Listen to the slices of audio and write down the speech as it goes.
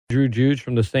Andrew Juge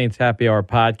from the Saints Happy Hour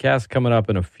podcast coming up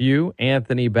in a few.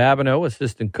 Anthony Babineau,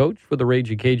 assistant coach for the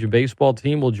Raging Cajun baseball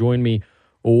team, will join me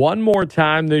one more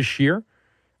time this year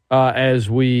as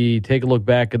we take a look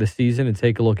back at the season and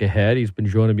take a look ahead. He's been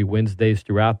joining me Wednesdays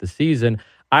throughout the season.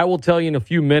 I will tell you in a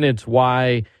few minutes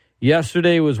why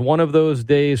yesterday was one of those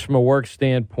days from a work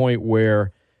standpoint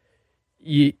where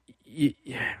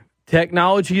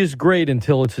technology is great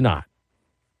until it's not.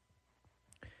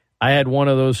 I had one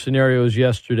of those scenarios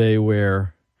yesterday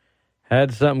where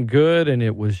had something good and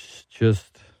it was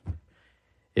just,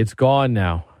 it's gone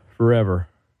now forever.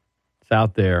 It's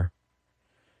out there.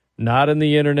 Not in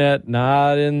the internet,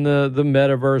 not in the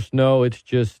metaverse. No, it's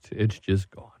just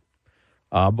gone.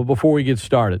 But before we get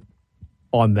started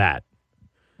on that,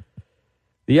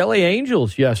 the LA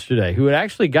Angels yesterday, who had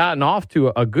actually gotten off to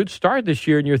a good start this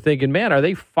year, and you're thinking, man, are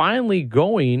they finally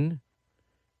going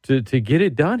to get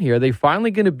it done here? Are they finally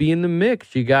going to be in the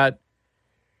mix? You got,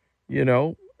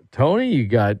 Tony, you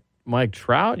got Mike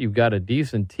Trout, you've got a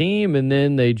decent team, and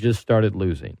then they just started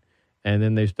losing. And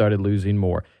then they started losing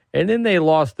more. And then they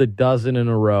lost a dozen in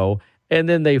a row, and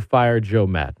then they fired Joe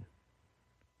Madden.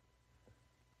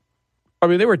 I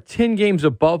mean, they were 10 games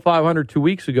above 500 2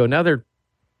 weeks ago. Now they're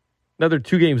another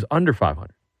 2 games under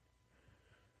 500.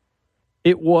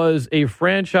 It was a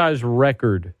franchise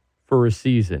record for a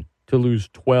season to lose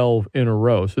 12 in a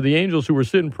row. So the Angels, who were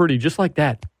sitting pretty just like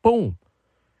that, boom,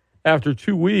 after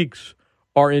 2 weeks,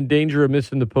 are in danger of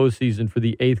missing the postseason for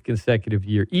the 8th consecutive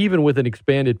year, even with an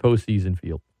expanded postseason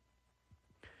field.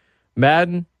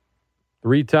 Madden,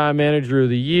 3-time manager of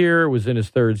the year, was in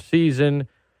his 3rd season.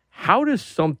 How does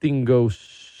something go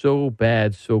so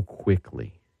bad so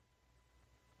quickly?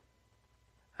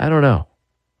 I don't know.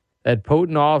 That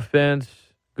potent offense,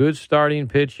 good starting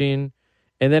pitching,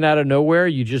 and then out of nowhere,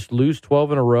 you just lose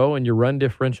 12 in a row, and your run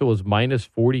differential is minus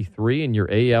 43, and your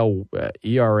AL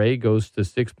ERA goes to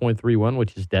 6.31,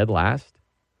 which is dead last.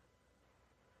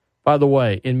 By the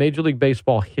way, in Major League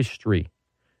Baseball history,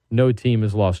 no team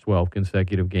has lost 12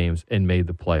 consecutive games and made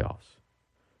the playoffs.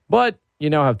 But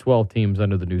you now have 12 teams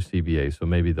under the new CBA, so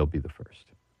maybe they'll be the first.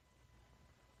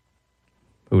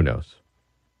 Who knows?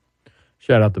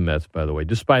 Shout out the Mets, by the way.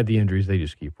 Despite the injuries, they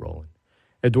just keep rolling.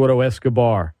 Eduardo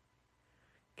Escobar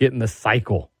getting the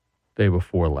cycle day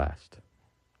before last.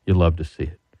 You love to see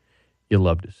it. You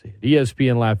love to see it.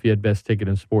 ESPN Lafayette, best ticket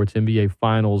in sports. NBA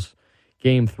Finals,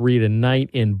 Game 3 tonight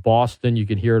in Boston. You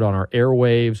can hear it on our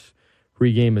airwaves.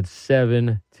 Pre-game at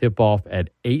 7, tip-off at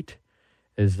 8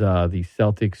 as the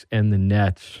Celtics and the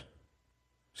Nets.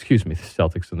 Excuse me, the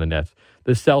Celtics and the Nets.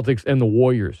 The Celtics and the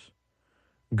Warriors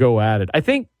go at it. I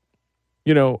think,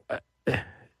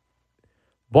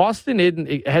 Boston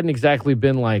hadn't exactly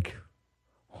been like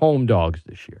home dogs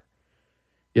this year.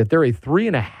 Yet they're a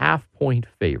 3.5-point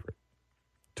favorite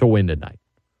to win tonight.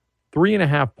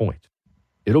 3.5 points.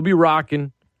 It'll be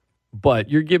rocking, but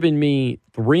you're giving me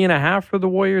 3.5 for the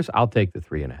Warriors. I'll take the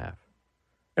 3.5.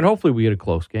 And hopefully we get a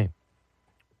close game.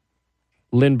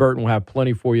 Lynn Burton will have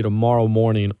plenty for you tomorrow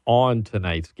morning on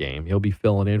tonight's game. He'll be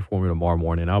filling in for me tomorrow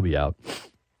morning. I'll be out.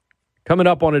 Coming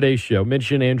up on today's show,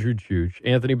 mention Andrew Juge,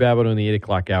 Anthony Babineau in the 8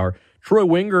 o'clock hour, Troy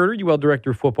Wingerter, UL Director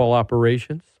of Football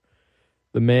Operations,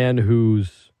 the man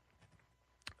whose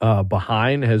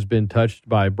behind has been touched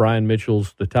by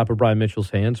the top of Brian Mitchell's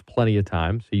hands plenty of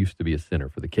times. He used to be a center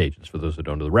for the Cajuns, for those who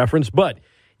don't know the reference. But,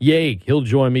 he'll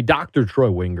join me. Dr. Troy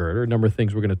Wingerter, a number of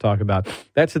things we're going to talk about.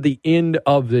 That's at the end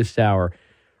of this hour.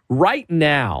 Right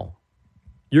now,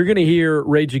 you're going to hear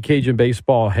Raging Cajun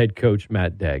baseball head coach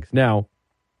Matt Deggs. Now,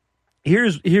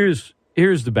 here's the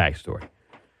backstory.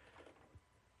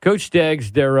 Coach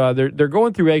Deggs, they're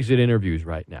going through exit interviews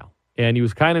right now. And he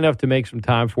was kind enough to make some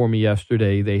time for me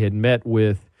yesterday. They had met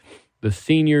with the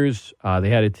seniors. They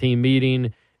had a team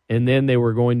meeting. And then they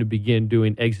were going to begin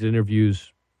doing exit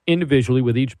interviews individually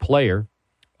with each player,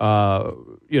 for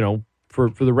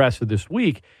the rest of this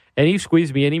week. And he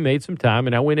squeezed me in. He made some time.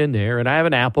 And I went in there. And I have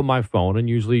an app on my phone. And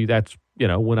usually that's,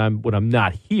 when I'm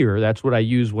not here, that's what I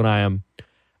use when I am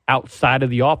outside of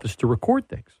the office to record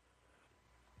things.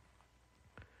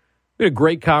 We had a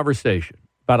great conversation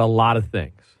about a lot of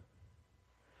things.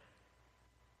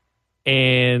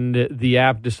 And the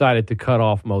app decided to cut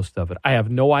off most of it. I have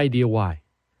no idea why.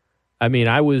 I mean,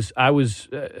 I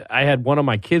had one of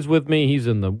my kids with me. He's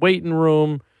in the waiting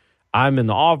room. I'm in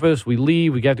the office. We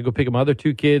leave. We got to go pick up my other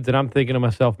 2 kids. And I'm thinking to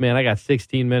myself, man, I got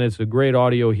 16 minutes of great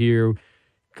audio here.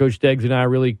 Coach Deggs and I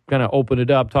really kind of opened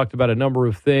it up, talked about a number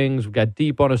of things. We got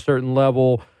deep on a certain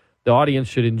level. The audience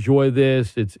should enjoy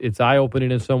this. It's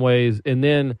eye-opening in some ways. And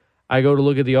then I go to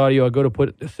look at the audio. I go to put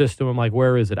it in the system. I'm like,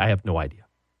 where is it? I have no idea.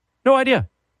 No idea.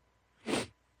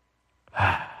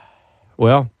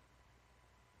 Well,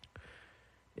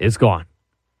 It's gone.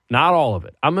 Not all of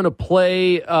it. I'm going to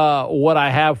play what I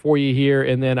have for you here,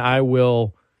 and then I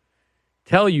will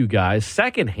tell you guys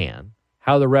secondhand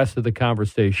how the rest of the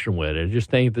conversation went. It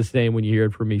just ain't the same when you hear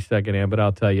it from me secondhand, but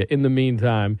I'll tell you. In the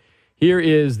meantime, here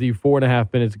is the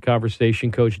 4.5 minutes of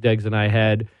conversation Coach Deggs and I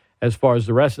had. As far as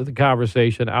the rest of the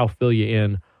conversation, I'll fill you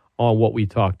in on what we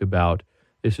talked about.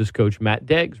 This is Coach Matt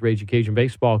Deggs, Rage Occasion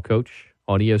baseball coach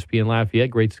on ESPN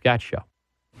Lafayette. Great Scott Show.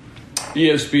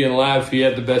 ESPN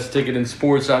Lafayette, the best ticket in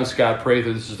sports. I'm Scott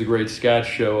Prather. This is the Great Scott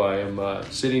Show. I am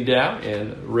sitting down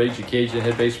in Rage Occasion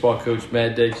head baseball coach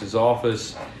Matt Deggs'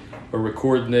 office. We're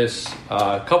recording this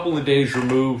a couple of days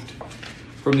removed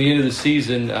from the end of the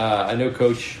season. I know,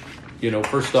 Coach,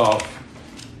 first off,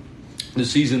 the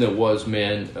season that was,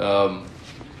 man,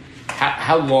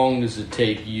 how long does it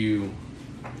take you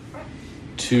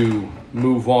to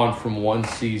move on from one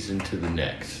season to the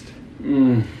next?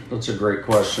 That's a great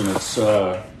question. It's,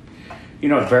 it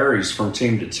varies from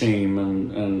team to team,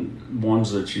 and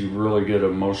ones that you really get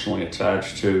emotionally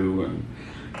attached to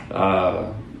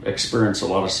and experience a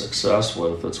lot of success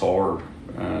with. It's hard.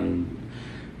 And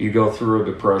you go through a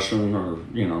depression or,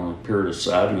 a period of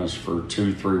sadness for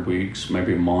 2-3 weeks,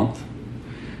 maybe a month.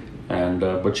 And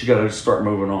but you got to start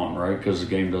moving on, right? Because the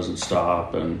game doesn't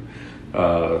stop, and,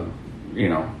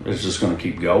 it's just going to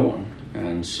keep going.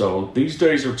 And so these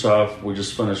days are tough. We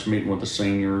just finished meeting with the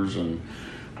seniors and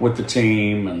with the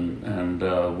team, and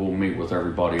we'll meet with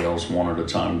everybody else one at a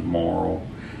time tomorrow.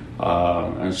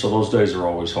 And so those days are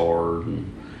always hard. And,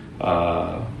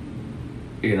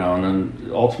 and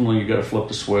then ultimately you got to flip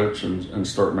the switch and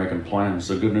start making plans.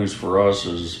 The good news for us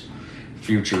is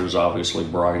future is obviously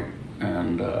bright,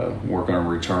 and we're going to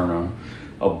return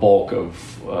a bulk of,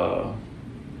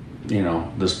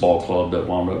 this ball club that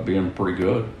wound up being pretty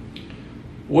good.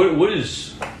 What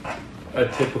is a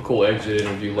typical exit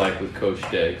interview like with Coach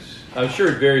Deggs? I'm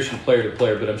sure it varies from player to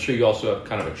player, but I'm sure you also have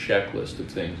kind of a checklist of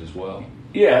things as well.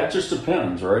 Yeah, it just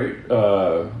depends, right?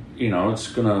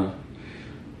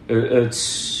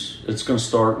 It's gonna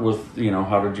start with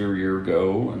how did your year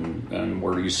go, and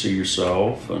where do you see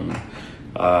yourself, and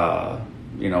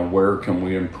where can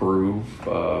we improve?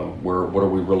 What are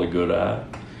we really good at?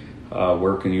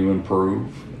 Where can you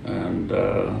improve? And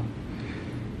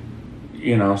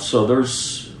so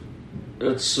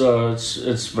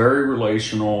it's very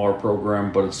relational, our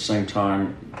program, but at the same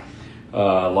time, a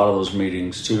lot of those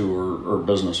meetings too are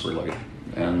business related,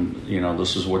 and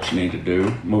this is what you need to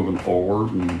do moving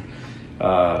forward, and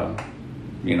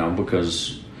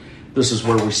because this is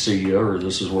where we see you, or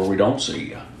this is where we don't see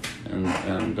you, and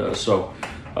so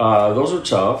those are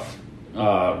tough,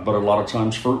 but a lot of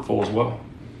times fruitful as well.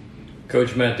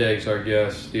 Coach Matt Deggs, our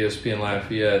guest, ESPN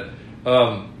Lafayette.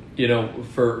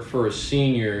 For a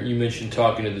senior, you mentioned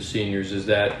talking to the seniors. Is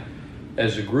that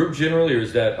as a group generally, or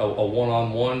is that a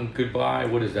one-on-one goodbye?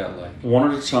 What is that like? One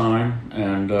at a time,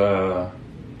 and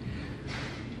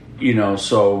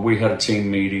so we had a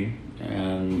team meeting,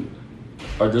 and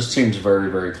this team's very,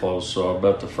 very close. So I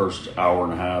bet the first hour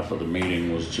and a half of the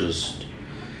meeting was just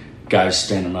guys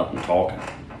standing up and talking.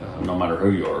 No matter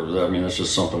who you are, I mean, that's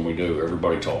just something we do.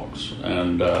 Everybody talks,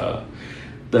 and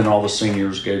then all the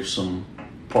seniors gave some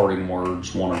parting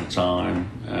words one at a time,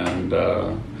 and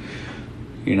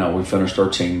we finished our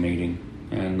team meeting.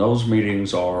 And those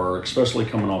meetings are, especially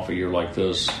coming off a year like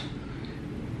this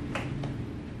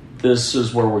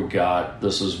is where we got,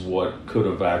 this is what could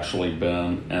have actually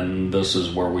been, and this is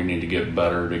where we need to get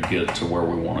better to get to where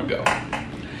we want to go.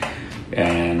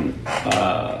 And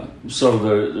so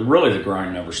the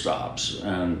grind never stops,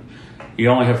 and you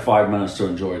only have 5 minutes to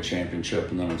enjoy a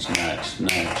championship, and then it's next,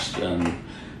 and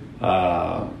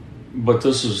but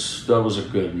that was a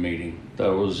good meeting.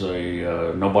 That was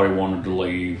nobody wanted to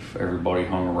leave. Everybody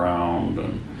hung around,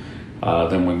 and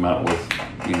then we met with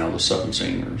the 7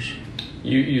 seniors.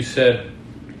 You said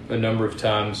a number of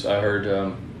times, I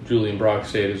heard Julian Brock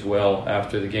say it as well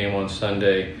after the game on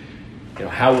Sunday,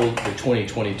 how will the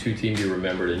 2022 team be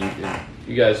remembered? And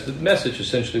you guys, the message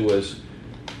essentially was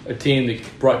a team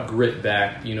that brought grit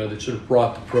back, that sort of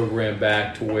brought the program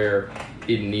back to where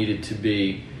it needed to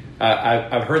be.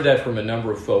 I've heard that from a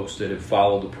number of folks that have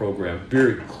followed the program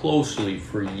very closely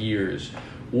for years.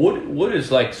 What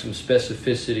is like some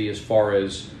specificity as far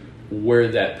as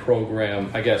where that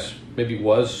program, I guess, maybe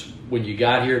was when you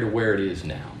got here to where it is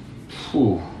now?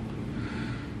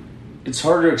 It's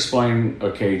hard to explain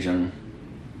Cajun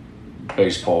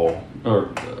baseball,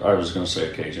 or I was going to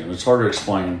say Cajun. It's hard to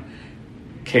explain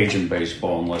Cajun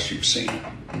baseball unless you've seen it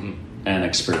and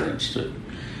experienced it.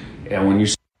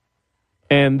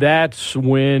 And that's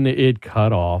when it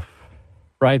cut off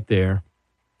right there.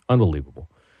 Unbelievable.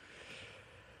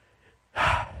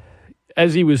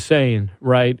 as he was saying,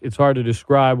 right, it's hard to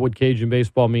describe what Cajun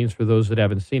baseball means for those that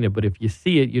haven't seen it, but if you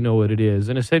see it, you know what it is.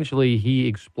 And essentially, he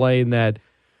explained that at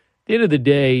the end of the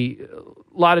day,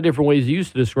 a lot of different ways he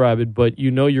used to describe it, but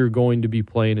you know you're going to be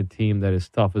playing a team that is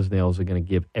tough as nails are going to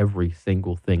give every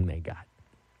single thing they got.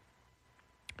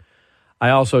 I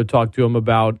also talked to him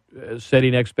about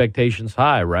setting expectations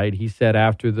high, right? He said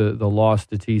after the loss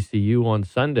to TCU on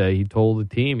Sunday, he told the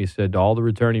team, he said to all the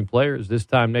returning players, this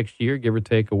time next year, give or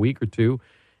take a week or two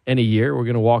and a year, we're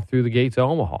going to walk through the gates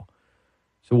of Omaha.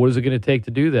 So what is it going to take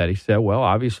to do that? He said, well,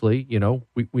 obviously,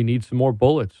 we need some more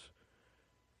bullets.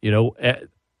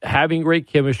 Having great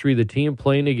chemistry, the team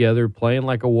playing together, playing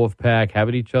like a wolf pack,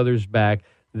 having each other's back,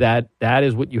 that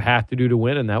is what you have to do to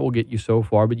win, and that will get you so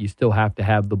far, but you still have to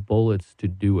have the bullets to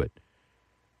do it.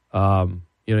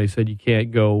 He said you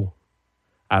can't go,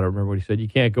 I don't remember what he said, you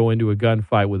can't go into a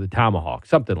gunfight with a tomahawk,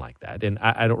 something like that. And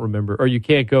I don't remember, or you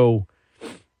can't go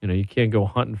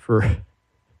hunting for,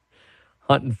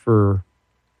 I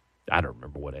don't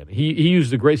remember what animal. He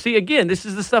used the great, see, again, this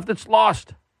is the stuff that's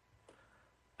lost.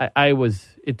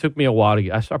 It took me a while to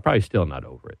get, I'm probably still not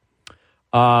over it.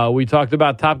 We talked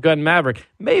about Top Gun Maverick.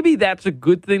 Maybe that's a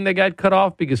good thing that got cut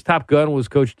off because Top Gun was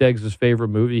Coach Deggs' favorite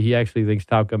movie. He actually thinks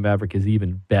Top Gun Maverick is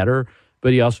even better,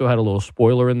 but he also had a little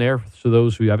spoiler in there. So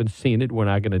those who haven't seen it, we're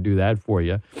not going to do that for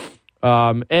you.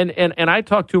 And I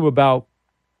talked to him about,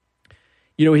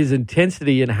 his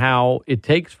intensity and how it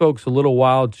takes folks a little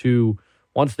while to,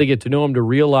 once they get to know him, to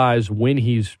realize when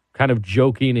he's kind of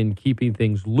joking and keeping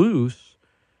things loose.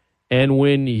 And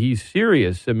when he's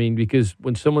serious, because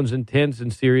when someone's intense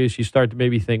and serious, you start to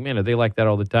maybe think, man, are they like that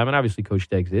all the time? And obviously Coach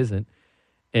Deggs isn't.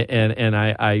 And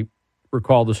I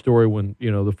recall the story when,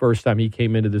 the first time he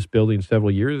came into this building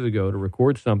several years ago to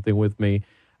record something with me,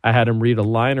 I had him read a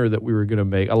liner that we were going to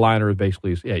make. A liner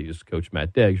basically is, this is Coach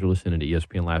Matt Deggs. You're listening to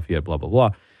ESPN Lafayette, blah, blah, blah.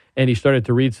 And he started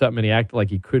to read something, and he acted like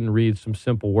he couldn't read some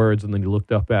simple words, and then he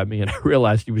looked up at me, and I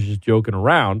realized he was just joking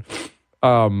around.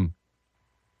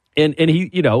 And he,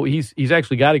 he's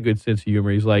actually got a good sense of humor.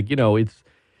 He's like,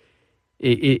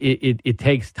 it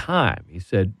takes time. He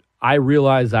said, I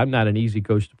realize I'm not an easy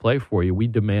coach to play for you. We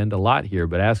demand a lot here,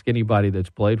 but ask anybody that's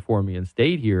played for me and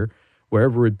stayed here,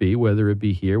 wherever it be, whether it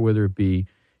be here, whether it be,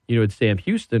 at Sam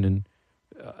Houston, and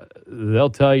they'll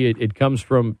tell you it comes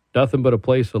from nothing but a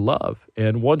place of love.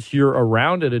 And once you're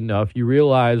around it enough, you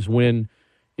realize when,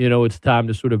 it's time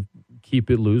to sort of keep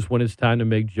it loose, when it's time to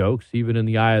make jokes, even in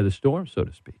the eye of the storm, so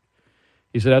to speak.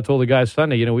 He said, I told the guys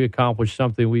Sunday, we accomplished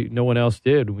something no one else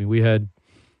did. We had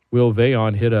Will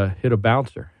Veillon hit a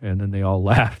bouncer, and then they all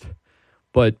laughed.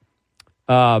 But,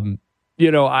 I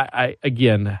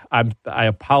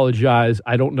apologize.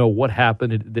 I don't know what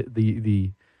happened.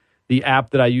 The app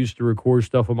that I used to record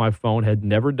stuff on my phone had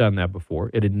never done that before.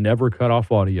 It had never cut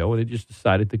off audio, and it just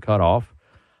decided to cut off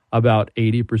about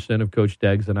 80% of Coach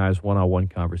Deggs and I's one-on-one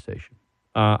conversation.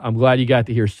 I'm glad you got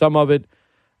to hear some of it.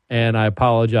 And I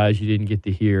apologize you didn't get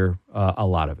to hear a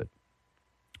lot of it.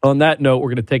 On that note, we're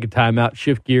going to take a timeout,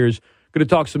 shift gears. Going to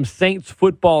talk some Saints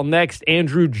football next.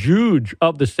 Andrew Juge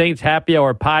of the Saints Happy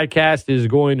Hour podcast is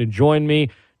going to join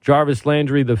me. Jarvis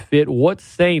Landry, the Fit. What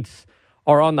Saints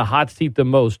are on the hot seat the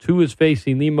most? Who is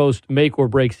facing the most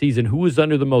make-or-break season? Who is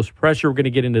under the most pressure? We're going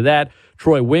to get into that.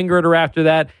 Troy Wingerter after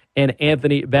that. And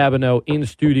Anthony Babineau in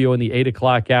studio in the 8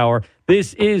 o'clock hour.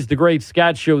 This is The Great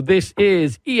Scott Show. This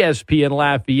is ESPN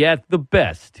Lafayette, the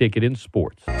best ticket in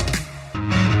sports.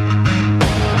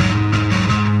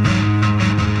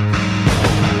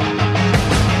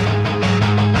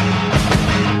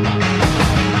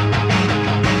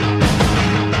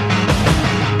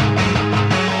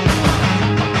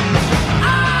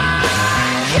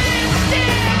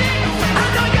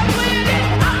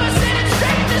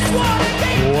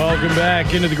 Welcome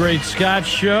back into the Great Scott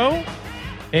Show.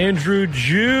 Andrew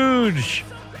Juge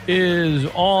is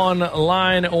on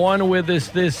line one with us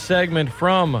this segment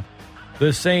from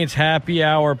the Saints Happy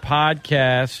Hour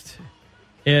podcast.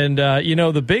 And,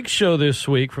 the big show this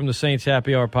week from the Saints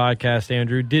Happy Hour podcast,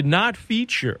 Andrew, did not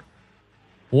feature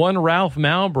one Ralph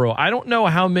Malbrough. I don't know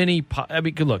how many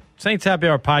look, Saints Happy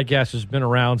Hour podcast has been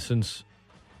around since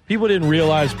people didn't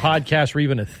realize podcasts were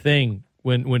even a thing.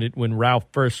 When Ralph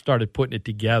first started putting it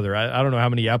together. I don't know how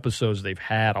many episodes they've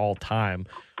had all time.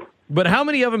 But how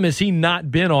many of them has he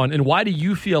not been on, and why do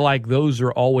you feel like those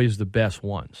are always the best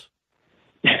ones?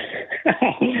 Well,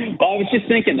 I was just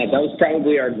thinking that was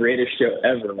probably our greatest show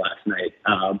ever last night.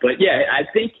 But, yeah, I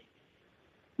think,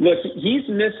 look, he's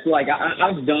missed,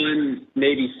 I've done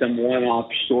maybe some one-off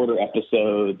shorter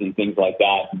episodes and things like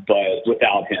that, but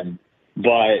without him.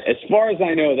 But as far as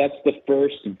I know, that's the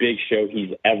first big show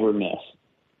he's ever missed.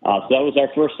 So that was our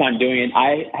first time doing it.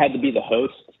 I had to be the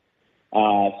host.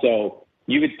 So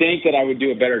you would think that I would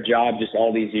do a better job just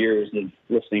all these years of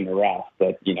listening to Ralph.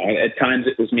 But, at times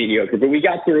it was mediocre. But we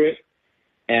got through it.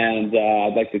 And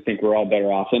I'd like to think we're all better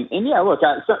off. And yeah, look,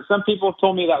 some people have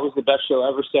told me that was the best show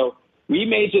ever. So we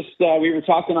may just we were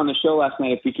talking on the show last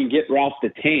night, if we can get Ralph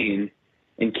detained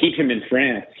and keep him in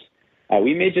France,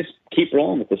 we may just keep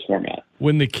rolling with this format.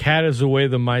 When the cat is away,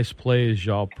 the mice play, as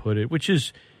y'all put it, which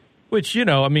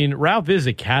Ralph is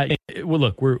a cat. Well,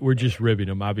 look, we're just ribbing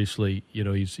him. Obviously,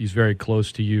 he's very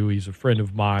close to you. He's a friend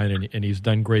of mine, and he's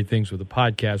done great things with the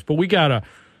podcast. But we gotta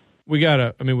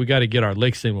get our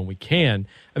licks in when we can.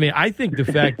 I think the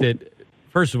fact that,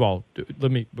 first of all,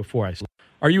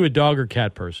 are you a dog or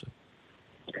cat person?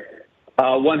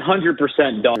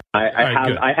 100% dog.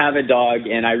 I have a dog,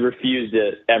 and I refuse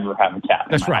to ever have a cat.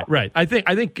 That's right, right. I think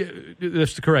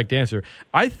that's the correct answer.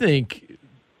 I think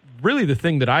really the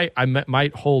thing that I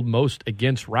might hold most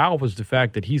against Ralph is the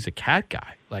fact that he's a cat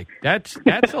guy. Like that's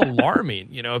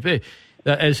alarming.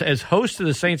 As host of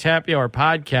the Saints Happy Hour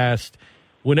podcast,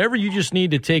 whenever you just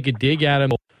need to take a dig at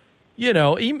him,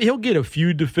 he'll get a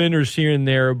few defenders here and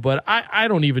there, but I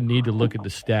don't even need to look at the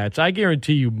stats. I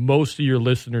guarantee you most of your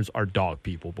listeners are dog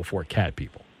people before cat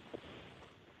people.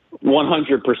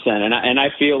 100%. And I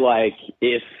feel like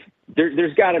if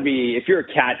there's got to be, if you're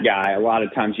a cat guy, a lot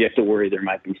of times you have to worry there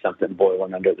might be something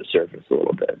boiling under the surface a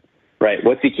little bit, right?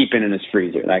 What's he keeping in his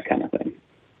freezer, that kind of thing.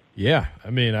 Yeah,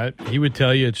 he would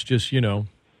tell you it's just,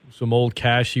 some old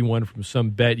cash he won from some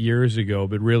bet years ago,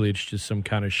 but really it's just some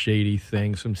kind of shady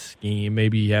thing, some scheme.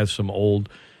 Maybe he has some old.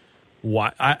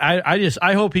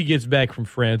 I hope he gets back from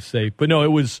France safe. But no, it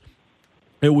was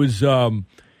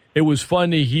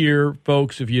fun to hear,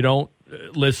 folks. If you don't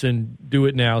listen, do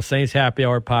it now. Saints Happy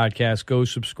Hour podcast. Go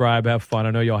subscribe, have fun.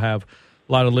 I know y'all have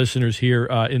a lot of listeners here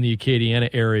in the Acadiana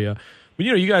area. But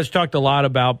you guys talked a lot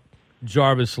about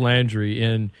Jarvis Landry,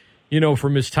 and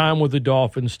from his time with the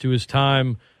Dolphins to his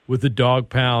time with the Dog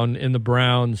Pound and the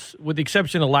Browns, with the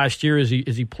exception of last year as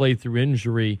he played through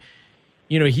injury,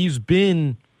 he's just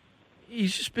been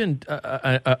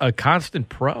a constant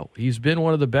pro. He's been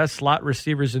one of the best slot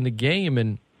receivers in the game,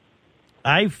 and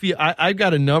I've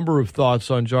got a number of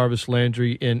thoughts on Jarvis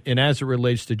Landry and as it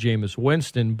relates to Jameis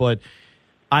Winston, but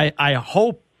I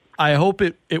hope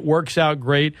it works out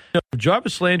great. If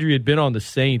Jarvis Landry had been on the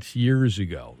Saints years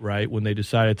ago, right, when they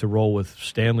decided to roll with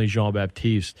Stanley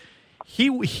Jean-Baptiste, he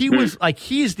was like,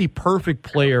 he's the perfect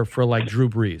player for like Drew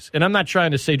Brees. And I'm not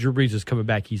trying to say Drew Brees is coming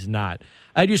back. He's not.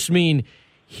 I just mean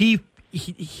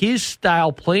his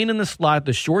style, playing in the slot,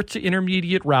 the short to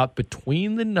intermediate route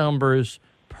between the numbers,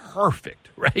 perfect,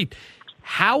 right?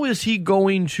 How is he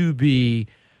going to be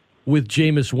with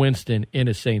Jameis Winston in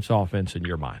a Saints offense in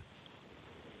your mind?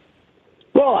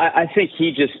 Well, I think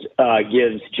he just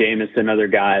gives Jameis another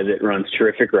guy that runs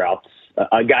terrific routes,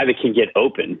 a guy that can get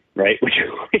open, right, which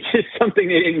is something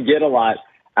they didn't get a lot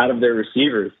out of their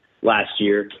receivers last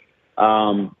year.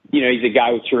 He's a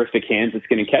guy with terrific hands that's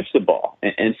going to catch the ball.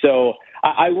 And so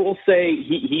I will say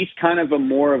he's kind of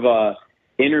more of a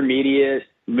intermediate,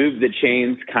 move the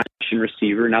chains kind of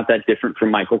receiver, not that different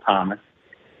from Michael Thomas.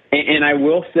 And I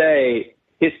will say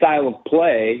his style of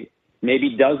play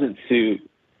maybe doesn't suit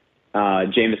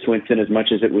Jameis Winston as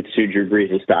much as it would suit Drew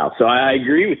Brees' style. So I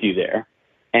agree with you there.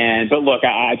 But look,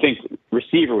 I think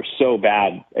receiver was so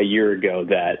bad a year ago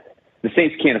that the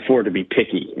Saints can't afford to be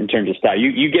picky in terms of style.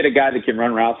 You get a guy that can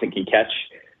run routes and can catch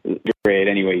great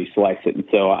any way you slice it. And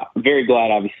so I'm very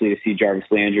glad, obviously, to see Jarvis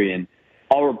Landry, and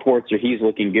all reports are he's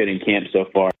looking good in camp so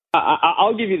far.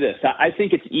 I'll give you this. I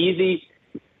think it's easy.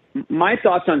 My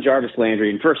thoughts on Jarvis Landry,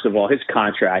 and first of all, his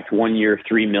contract, 1 year,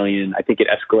 $3 million. I think it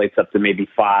escalates up to maybe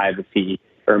 $5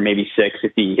 or maybe $6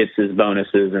 if he hits his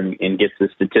bonuses and gets the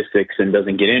statistics and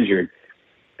doesn't get injured.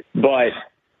 But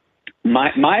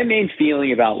my main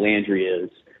feeling about Landry is,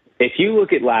 if you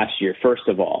look at last year, first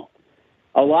of all,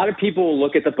 a lot of people will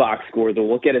look at the box score, they'll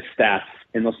look at his stats,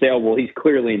 and they'll say, oh, well, he's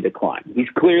clearly in decline. He's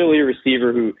clearly a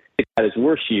receiver who had his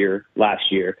worst year last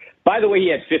year. By the way, he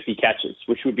had 50 catches,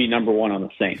 which would be number one on the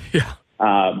Saints. Yeah.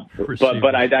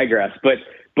 But I digress. But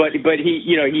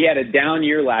he had a down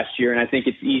year last year, and I think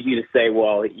it's easy to say,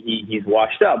 well, he's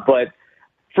washed up. But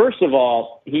first of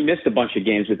all, he missed a bunch of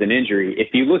games with an injury.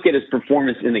 If you look at his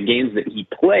performance in the games that he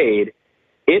played,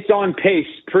 it's on pace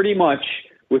pretty much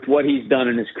with what he's done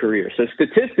in his career. So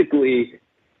statistically,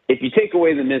 if you take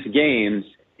away the missed games,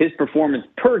 his performance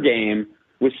per game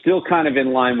was still kind of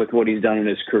in line with what he's done in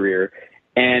his career.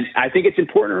 And I think it's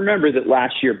important to remember that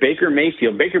last year, Baker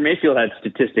Mayfield had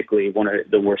statistically one of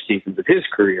the worst seasons of his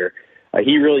career.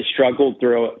 He really struggled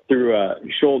through a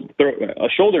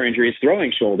shoulder injury, his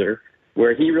throwing shoulder,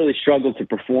 where he really struggled to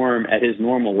perform at his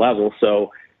normal level.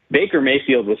 So Baker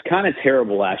Mayfield was kind of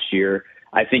terrible last year.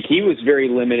 I think he was very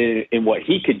limited in what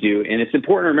he could do. And it's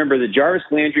important to remember that Jarvis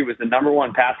Landry was the number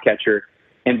one pass catcher,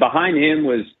 and behind him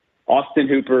was Austin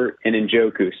Hooper and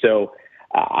Njoku. So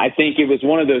I think it was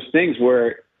one of those things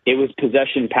where it was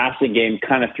possession passing game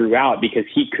kind of throughout because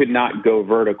he could not go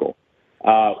vertical.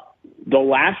 The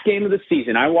last game of the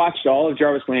season, I watched all of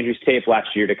Jarvis Landry's tape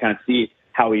last year to kind of see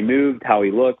how he moved, how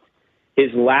he looked.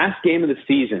 His last game of the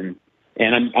season,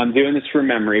 and I'm doing this from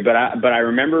memory, but I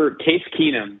remember Case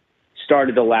Keenum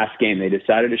started the last game. They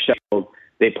decided to shuffle.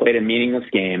 They played a meaningless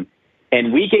game.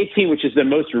 And Week 18, which is the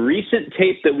most recent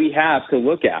tape that we have to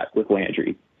look at with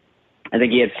Landry, I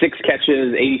think he had 6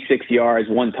 catches, 86 yards,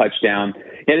 1 touchdown.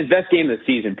 He had his best game of the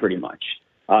season pretty much.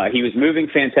 He was moving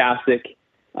fantastic.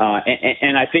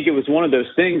 And I think it was one of those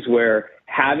things where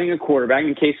having a quarterback,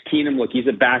 in case Keenum, look, he's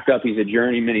a backup, he's a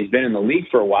journeyman, he's been in the league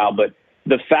for a while, but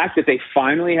the fact that they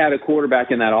finally had a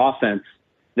quarterback in that offense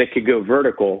that could go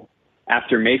vertical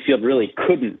after Mayfield really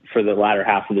couldn't for the latter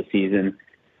half of the season,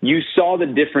 you saw the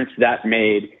difference that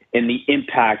made in the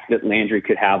impact that Landry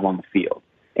could have on the field.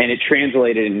 And it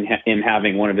translated in him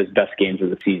having one of his best games of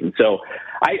the season. So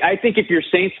I think if you're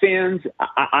Saints fans,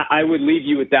 I would leave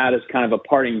you with that as kind of a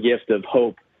parting gift of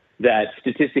hope that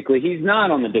statistically he's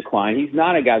not on the decline. He's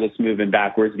not a guy that's moving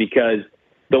backwards, because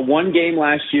the one game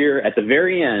last year at the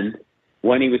very end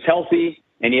when he was healthy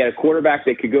and he had a quarterback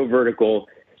that could go vertical,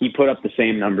 he put up the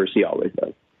same numbers he always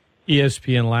does.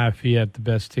 ESPN Lafayette, the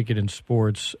best ticket in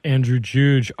sports. Andrew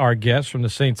Juge, our guest from the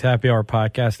Saints Happy Hour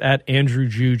podcast, at Andrew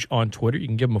Juge on Twitter. You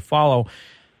can give him a follow.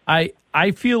 I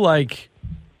feel like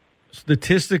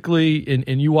statistically,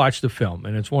 and you watch the film,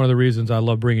 and it's one of the reasons I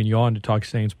love bringing you on to talk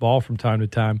Saints ball from time to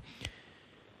time,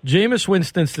 Jameis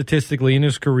Winston statistically in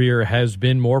his career has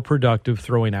been more productive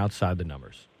throwing outside the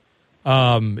numbers.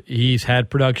 He's had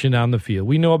production on the field.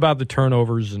 We know about the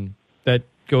turnovers, and that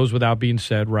goes without being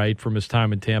said, right, from his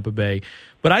time in Tampa Bay.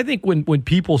 But I think when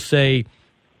people say,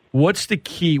 what's the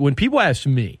key, when people ask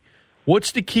me,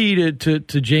 what's the key to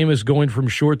Jameis going from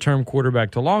short-term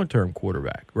quarterback to long-term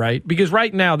quarterback, right? Because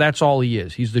right now, that's all he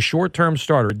is. He's the short-term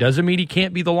starter. It doesn't mean he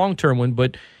can't be the long-term one,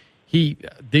 but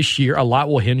this year, a lot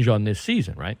will hinge on this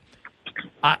season, right?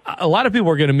 A lot of people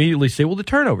are going to immediately say, well, the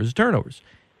turnovers.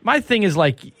 My thing is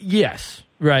like, yes,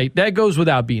 right, that goes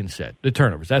without being said, the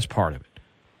turnovers, that's part of it.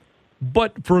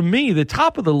 But for me, the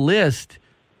top of the list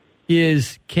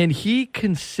is, can he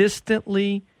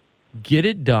consistently get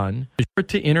it done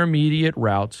to intermediate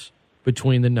routes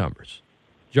between the numbers?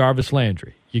 Jarvis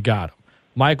Landry, you got him.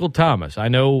 Michael Thomas, I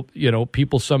know,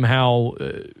 people somehow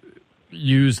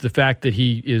use the fact that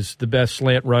he is the best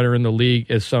slant runner in the league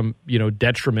as some,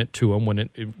 detriment to him, when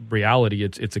in reality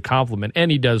it's a compliment, and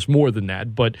he does more than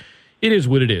that. But it is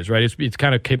what it is, right? It's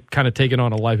kind of taken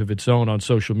on a life of its own on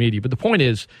social media. But the point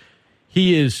is,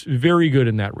 he is very good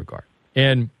in that regard.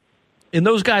 And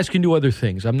those guys can do other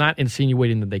things. I'm not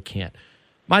insinuating that they can't.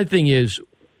 My thing is,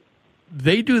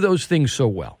 they do those things so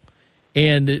well.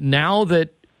 And now that,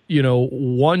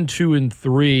 1, 2, and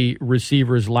 3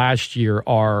 receivers last year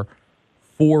are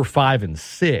 4, 5, and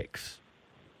 6,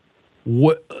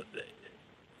 the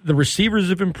receivers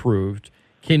have improved.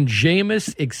 Can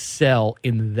Jameis excel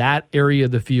in that area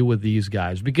of the field with these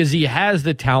guys? Because he has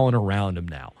the talent around him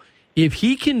now. If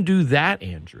he can do that,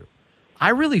 Andrew, I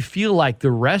really feel like the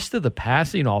rest of the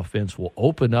passing offense will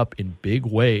open up in big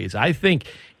ways. I think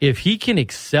if he can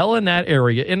excel in that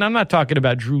area, and I'm not talking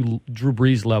about Drew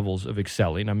Brees levels of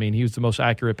excelling. I mean, he was the most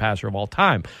accurate passer of all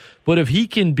time. But if he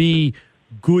can be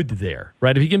good there,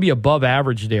 right? If he can be above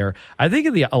average there, I think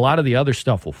a lot of the other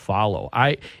stuff will follow.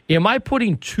 Am I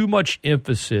putting too much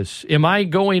emphasis? Am I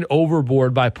going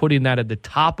overboard by putting that at the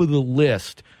top of the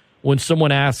list when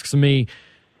someone asks me,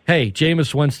 hey,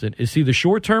 Jameis Winston, is he the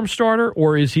short-term starter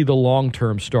or is he the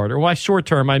long-term starter? By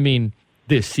short-term, I mean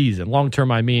this season.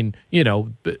 Long-term, I mean,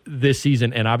 this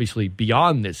season and obviously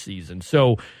beyond this season.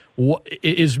 So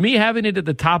is me having it at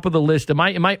the top of the list, am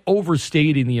I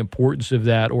overstating the importance of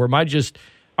that, or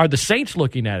are the Saints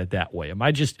looking at it that way? Am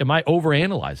I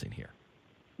overanalyzing here?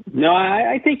 No,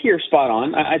 I think you're spot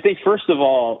on. I think, first of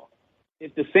all,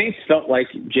 if the Saints felt like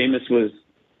Jameis was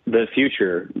the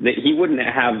future, that he wouldn't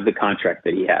have the contract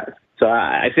that he has. So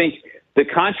I think the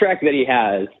contract that he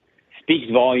has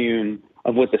speaks volume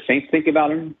of what the Saints think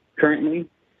about him currently,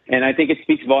 and I think it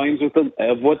speaks volumes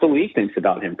of what the league thinks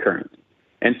about him currently.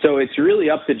 And so it's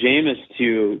really up to Jameis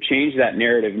to change that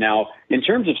narrative. Now, in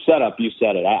terms of setup, you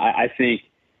said it. I think,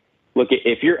 look,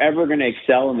 if you're ever going to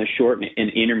excel in the short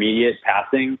and intermediate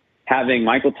passing, having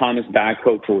Michael Thomas back,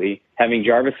 hopefully, having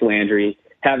Jarvis Landry,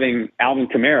 having Alvin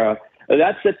Kamara,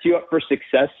 that sets you up for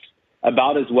success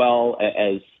about as well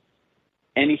as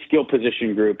any skill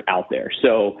position group out there.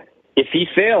 So if he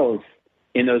fails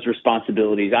in those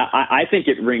responsibilities, I think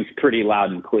it rings pretty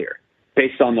loud and clear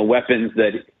based on the weapons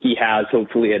that he has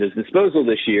hopefully at his disposal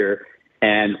this year,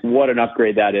 and what an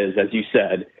upgrade that is, as you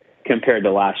said, compared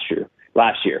to last year.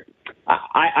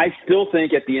 I still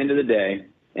think at the end of the day,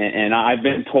 and I've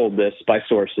been told this by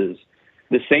sources,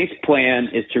 the Saints' plan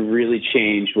is to really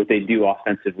change what they do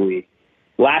offensively.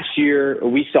 Last year,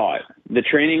 we saw it. The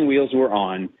training wheels were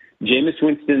on. Jameis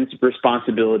Winston's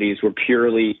responsibilities were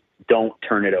purely don't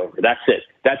turn it over. That's it.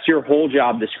 That's your whole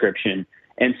job description.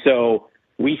 And so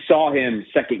we saw him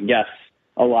second guess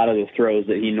a lot of the throws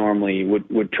that he normally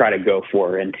would try to go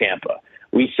for in Tampa.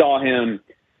 We saw him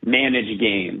manage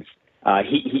games.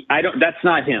 That's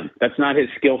not him. That's not his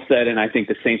skill set, and I think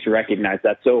the Saints recognize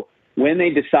that. So when they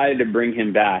decided to bring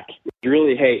him back, it's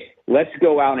really, hey, let's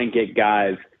go out and get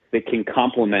guys that can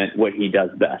complement what he does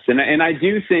best. And I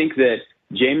do think that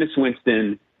Jameis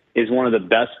Winston is one of the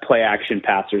best play-action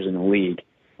passers in the league.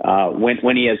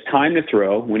 When he has time to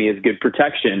throw, when he has good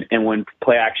protection, and when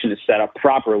play-action is set up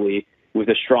properly with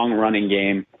a strong running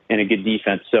game and a good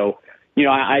defense. So,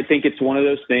 I think it's one of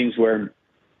those things where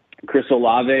Chris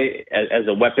Olave, as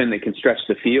a weapon that can stretch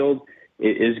the field,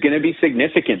 is going to be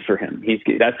significant for him.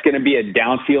 That's going to be a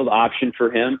downfield option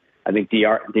for him. I think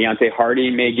Deontay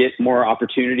Hardy may get more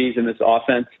opportunities in this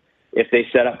offense. If they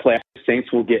set up play, the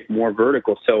Saints will get more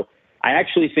vertical. So I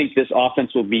actually think this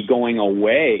offense will be going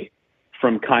away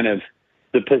from kind of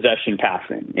the possession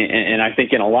passing. And I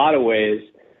think in a lot of ways,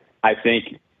 I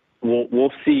think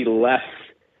we'll see less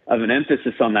of an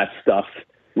emphasis on that stuff,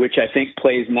 which I think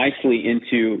plays nicely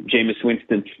into Jameis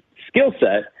Winston's skill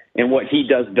set and what he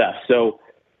does best. So,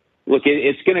 look,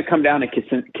 it's going to come down to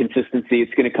consistency.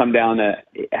 It's going to come down to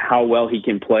how well he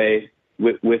can play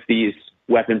with these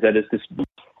weapons at his disposal.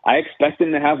 I expect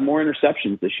him to have more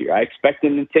interceptions this year. I expect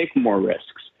him to take more risks.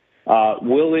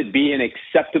 Will it be an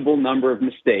acceptable number of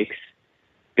mistakes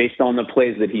based on the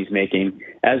plays that he's making?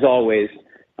 As always,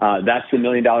 that's the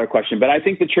million-dollar question. But I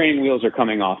think the training wheels are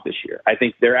coming off this year. I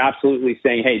think they're absolutely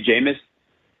saying, hey, Jameis,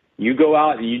 you go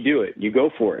out and you do it. You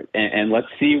go for it. And let's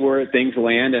see where things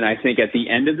land. And I think at the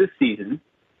end of the season,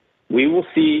 we will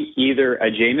see either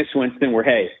a Jameis Winston where,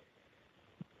 hey,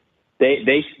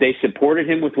 they supported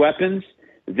him with weapons,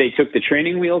 they took the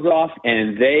training wheels off,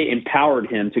 and they empowered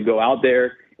him to go out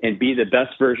there and be the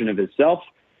best version of himself.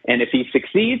 And if he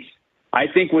succeeds, I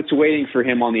think what's waiting for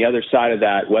him on the other side of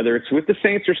that, whether it's with the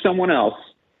Saints or someone else,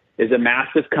 is a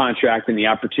massive contract and the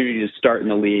opportunity to start in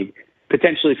the league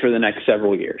potentially for the next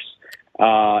several years.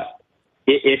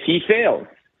 If he fails,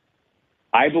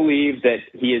 I believe that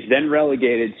he is then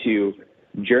relegated to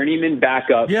journeyman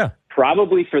backup,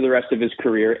 probably for the rest of his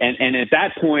career. And at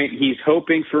that point, he's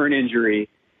hoping for an injury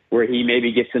where he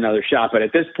maybe gets another shot. But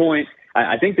at this point,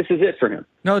 I think this is it for him.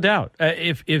 No doubt.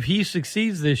 If he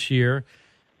succeeds this year,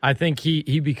 I think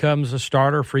he becomes a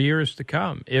starter for years to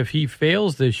come. If he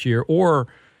fails this year, or,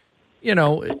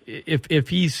 if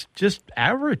he's just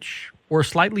average or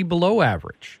slightly below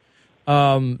average,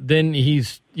 then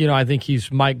he's, I think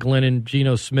he's Mike Glennon,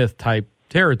 Geno Smith type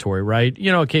territory, right?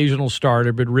 Occasional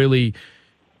starter, but really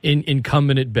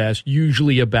incumbent at best,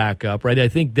 usually a backup, right? I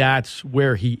think that's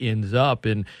where he ends up.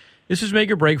 And this is make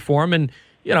or break for him. And,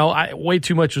 way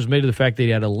too much was made of the fact that he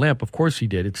had a limp. Of course he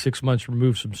did. It's 6 months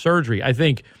removed from surgery. I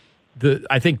think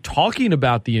talking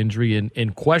about the injury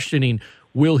and questioning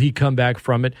will he come back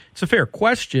from it, it's a fair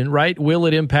question, right? Will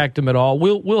it impact him at all?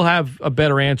 We'll have a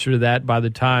better answer to that by the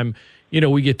time,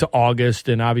 we get to August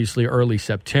and obviously early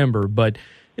September. But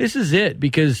this is it,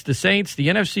 because the Saints, the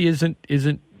NFC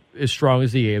isn't as strong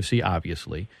as the AFC,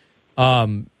 obviously.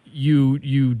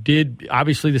 You did,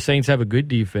 obviously the Saints have a good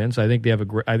defense. I think they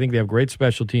have great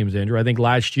special teams, Andrew. I think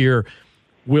last year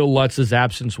Will Lutz's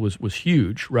absence was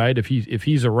huge, right? If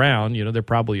he's around, they're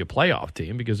probably a playoff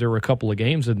team because there were a couple of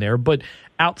games in there. But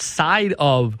outside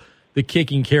of the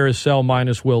kicking carousel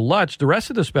minus Will Lutz, the rest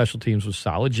of the special teams was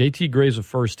solid. JT Gray's a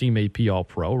first-team AP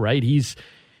All-Pro, right?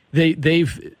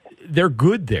 They're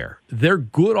good there. They're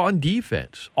good on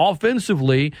defense.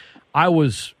 Offensively, I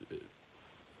was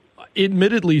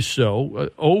admittedly so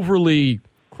overly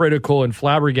critical and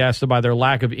flabbergasted by their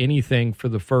lack of anything for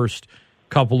the first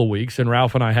couple of weeks, and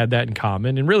Ralph and I had that in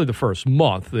common, and really the first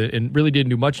month, and really didn't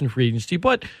do much in free agency.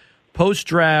 But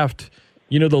post-draft,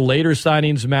 the later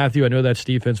signings, Matthew, I know that's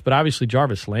defense, but obviously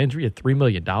Jarvis Landry at $3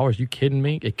 million. You kidding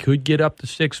me? It could get up to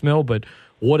 $6 million, but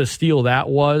what a steal that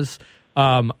was.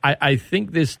 I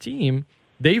think this team,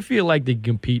 they feel like they can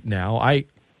compete now. I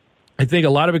think a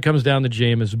lot of it comes down to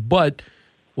Jameis, but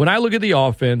when I look at the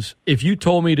offense, if you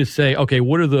told me to say, okay,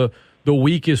 what are the the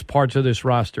weakest parts of this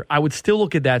roster, I would still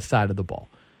look at that side of the ball.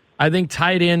 I think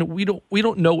tight end, we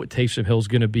don't know what Taysom Hill's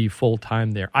going to be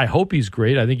full-time there. I hope he's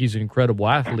great. I think he's an incredible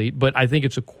athlete, but I think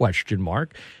it's a question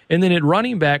mark. And then at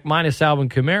running back, minus Alvin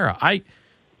Kamara, I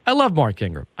love Mark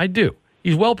Ingram. I do.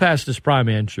 He's well past his prime,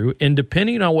 Andrew, and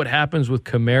depending on what happens with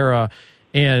Kamara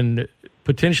and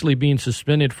potentially being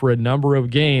suspended for a number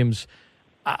of games,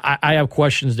 I have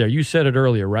questions there. You said it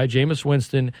earlier, right? Jameis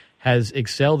Winston has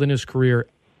excelled in his career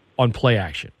on play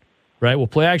action. Right. Well,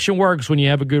 play action works when you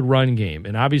have a good run game,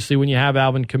 and obviously when you have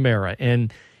Alvin Kamara.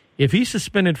 And if he's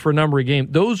suspended for a number of games,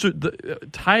 those are the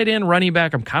tight end, running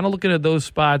back. I'm kind of looking at those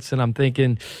spots, and I'm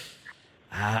thinking,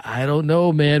 I don't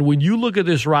know, man. When you look at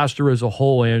this roster as a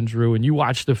whole, Andrew, and you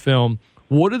watch the film,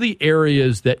 what are the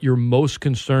areas that you're most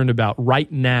concerned about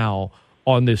right now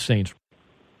on this Saints?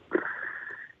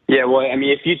 Yeah, well, I mean,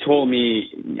 if you told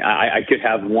me I could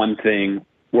have one thing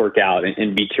work out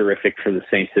and be terrific for the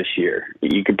Saints this year,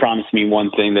 you could promise me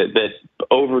one thing that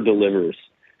over-delivers,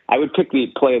 I would pick the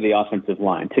play of the offensive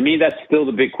line. To me, that's still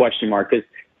the big question mark. Because,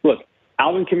 look,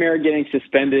 Alvin Kamara getting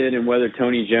suspended and whether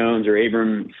Tony Jones or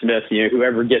Abram Smith,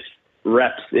 whoever gets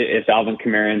reps if Alvin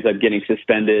Kamara ends up getting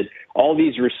suspended, all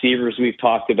these receivers we've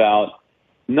talked about,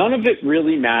 none of it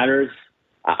really matters.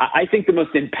 I think the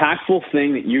most impactful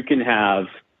thing that you can have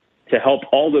to help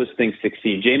all those things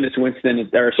succeed,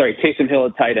 Taysom Hill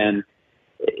at tight end,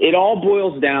 it all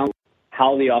boils down to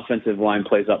how the offensive line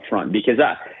plays up front. Because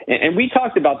and we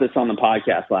talked about this on the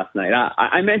podcast last night.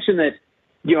 I mentioned that,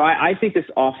 I think this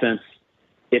offense,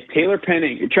 if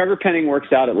Trevor Penning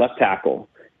works out at left tackle,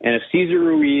 and if Cesar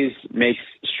Ruiz makes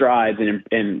strides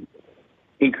and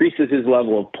increases his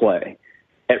level of play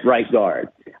at right guard,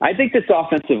 I think this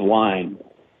offensive line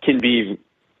can be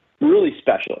really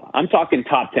special. I'm talking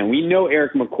top 10. We know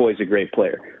Eric McCoy's a great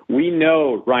player. We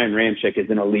know Ryan Ramczyk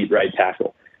is an elite right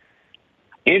tackle.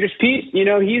 Andrews Pete,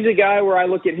 he's a guy where I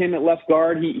look at him at left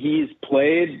guard. He's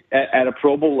played at a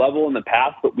Pro Bowl level in the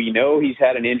past, but we know he's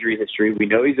had an injury history. We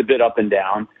know he's a bit up and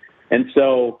down. And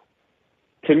so,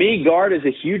 to me, guard is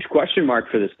a huge question mark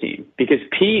for this team because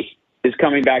Pete is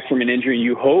coming back from an injury.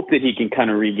 You hope that he can kind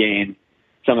of regain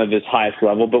some of his highest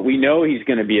level, but we know he's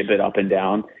going to be a bit up and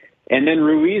down. And then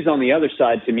Ruiz on the other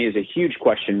side, to me, is a huge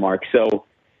question mark. So,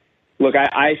 look,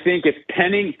 I think if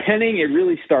Penning, it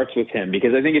really starts with him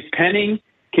because I think if Penning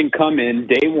can come in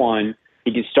day one,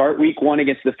 he can start week one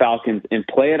against the Falcons and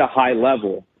play at a high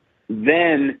level,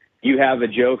 then you have a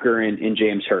joker in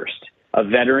James Hurst, a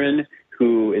veteran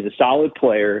who is a solid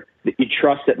player that you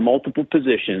trust at multiple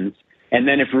positions. And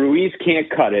then if Ruiz can't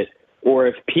cut it or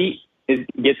if Pete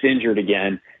gets injured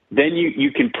again, then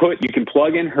you can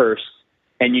plug in Hurst,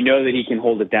 and you know that he can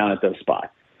hold it down at those spots.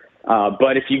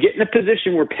 But if you get in a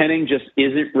position where Penning just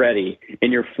isn't ready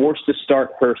and you're forced to start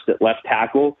Hurst at left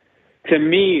tackle, to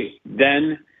me,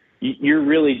 then you're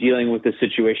really dealing with a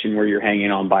situation where you're hanging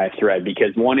on by a thread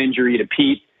because one injury to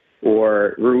Pete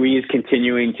or Ruiz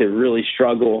continuing to really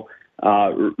struggle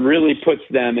really puts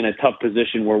them in a tough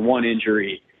position where one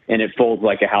injury and it folds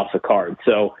like a house of cards.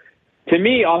 So, to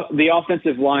me, the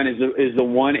offensive line is the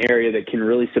one area that can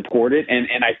really support it.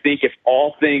 And I think if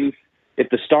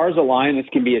the stars align, this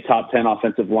can be a top 10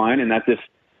 offensive line. And that's if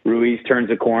Ruiz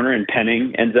turns a corner and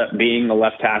Penning ends up being the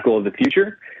left tackle of the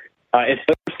future. If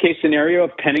the worst case scenario,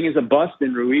 if Penning is a bust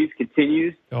and Ruiz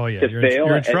continues to fail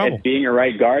at being a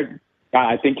right guard,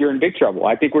 I think you're in big trouble.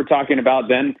 I think we're talking about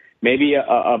then maybe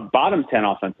a bottom 10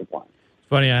 offensive line. It's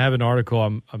funny. I have an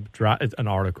article. It's an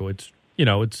article. It's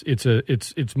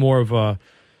more of a,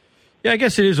 I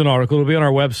guess it is an article. It'll be on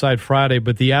our website Friday,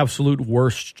 but the absolute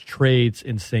worst trades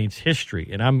in Saints history.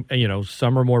 And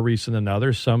some are more recent than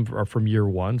others. Some are from year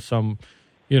one. Some,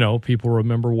 people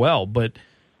remember well. But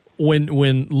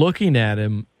when looking at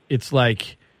him, it's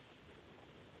like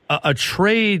a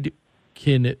trade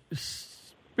can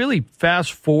really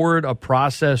fast forward a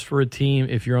process for a team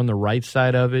if you're on the right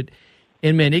side of it.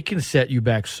 And, man, it can set you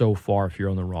back so far if you're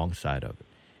on the wrong side of it.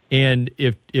 And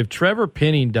if Trevor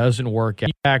Penning doesn't work out,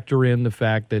 you factor in the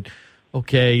fact that,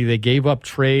 okay, they gave up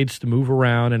trades to move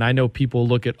around, and I know people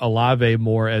look at Olave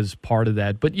more as part of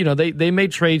that. But, they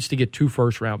made trades to get 2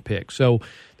 first-round picks. So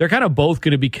they're kind of both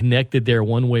going to be connected there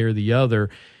one way or the other.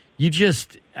 You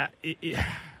just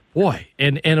boy,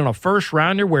 and on a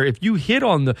first-rounder where if you hit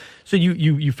on the – so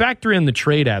you factor in the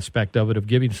trade aspect of it of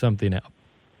giving something up.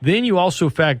 Then you also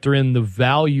factor in the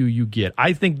value you get.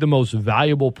 I think the most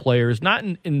valuable players, not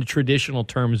in the traditional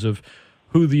terms of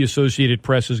who the Associated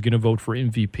Press is going to vote for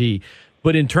MVP,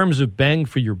 but in terms of bang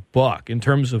for your buck, in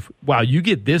terms of, wow, you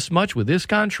get this much with this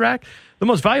contract. The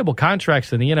most valuable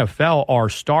contracts in the NFL are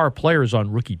star players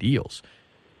on rookie deals.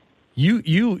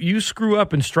 you screw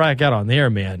up and strike out on there,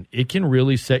 man, it can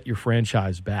really set your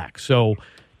franchise back. So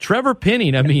Trevor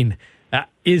Penning, I mean,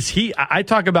 is he – I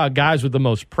talk about guys with the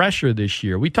most pressure this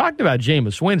year. We talked about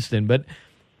Jameis Winston, but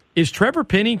is Trevor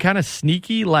Penning kind of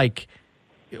sneaky like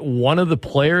one of the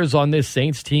players on this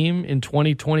Saints team in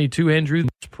 2022, Andrew?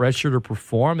 Pressure to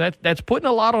perform? That's putting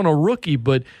a lot on a rookie,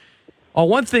 but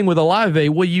one thing with Olave,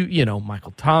 well, you know,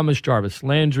 Michael Thomas, Jarvis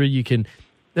Landry, you can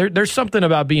 – There's something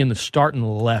about being the starting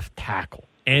left tackle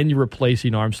and you're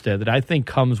replacing Armstead that I think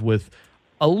comes with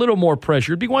a little more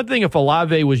pressure. It'd be one thing if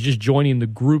Olave was just joining the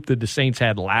group that the Saints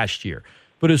had last year.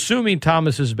 But assuming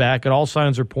Thomas is back, and all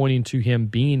signs are pointing to him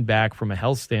being back from a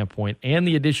health standpoint, and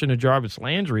the addition of Jarvis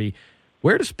Landry,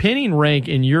 where does Penning rank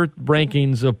in your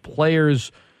rankings of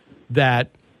players that,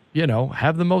 you know,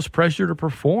 have the most pressure to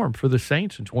perform for the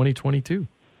Saints in 2022?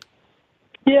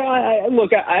 Yeah,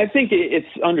 I think it's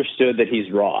understood that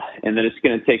he's raw and that it's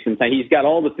going to take some time. He's got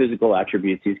all the physical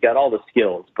attributes. He's got all the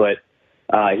skills, but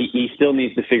he still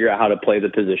needs to figure out how to play the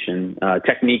position.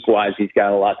 Technique-wise, he's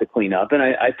got a lot to clean up, and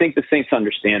I think the Saints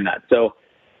understand that. So,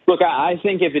 look, I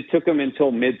think if it took him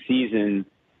until midseason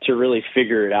to really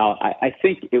figure it out, I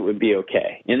think it would be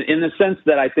okay. In the sense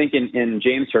that I think in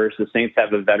James Hurst, the Saints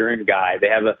have a veteran guy. They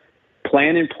have a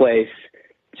plan in place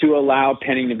to allow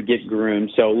Penning to get groomed.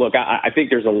 So, look, I think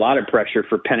there's a lot of pressure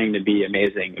for Penning to be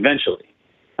amazing eventually.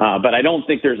 But I don't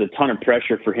think there's a ton of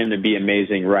pressure for him to be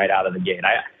amazing right out of the gate.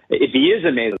 If he is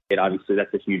amazing, obviously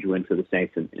that's a huge win for the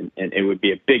Saints, and it would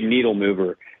be a big needle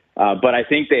mover. But I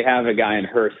think they have a guy in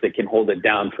Hurst that can hold it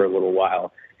down for a little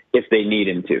while if they need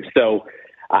him to. So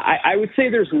I would say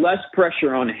there's less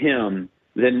pressure on him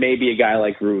than maybe a guy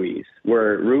like Ruiz,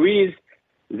 where Ruiz,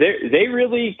 they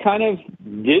really kind of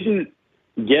didn't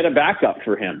get a backup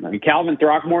for him. I mean, Calvin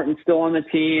Throckmorton's still on the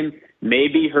team.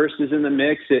 Maybe Hurst is in the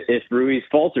mix if Ruiz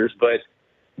falters, but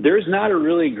there's not a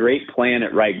really great plan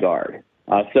at right guard.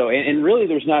 And really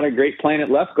there's not a great plan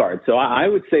at left guard. So I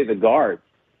would say the guards,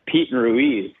 Pete and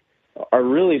Ruiz, are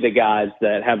really the guys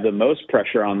that have the most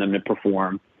pressure on them to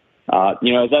perform. As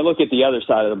I look at the other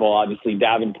side of the ball, obviously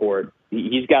Davenport,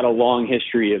 he's got a long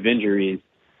history of injuries.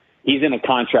 He's in a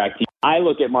contract. I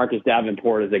look at Marcus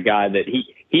Davenport as a guy that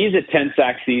he's a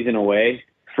 10-sack season away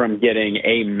from getting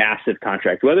a massive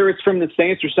contract. Whether it's from the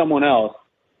Saints or someone else,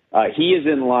 he is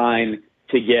in line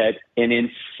to get an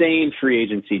insane free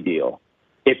agency deal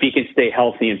if he can stay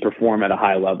healthy and perform at a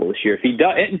high level this year. If he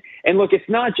does, and look, it's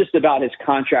not just about his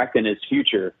contract and his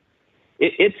future.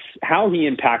 It's how he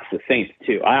impacts the Saints,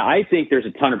 too. I think there's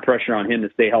a ton of pressure on him to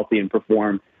stay healthy and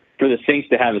perform for the Saints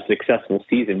to have a successful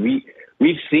season.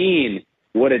 We've seen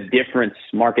what a difference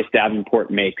Marcus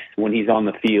Davenport makes when he's on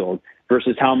the field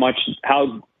versus how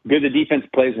good the defense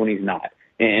plays when he's not.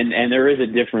 And there is a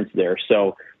difference there.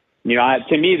 So,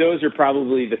 to me, those are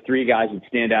probably the three guys that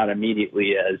stand out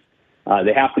immediately as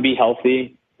they have to be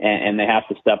healthy and they have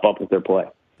to step up with their play.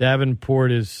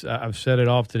 Davenport is, I've said it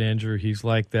often, Andrew, he's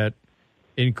like that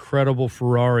incredible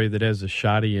Ferrari that has a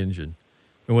shoddy engine.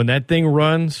 And when that thing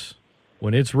runs,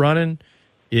 when it's running,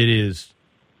 it is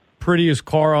prettiest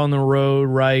car on the road,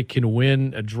 right? Can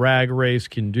win a drag race,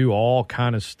 can do all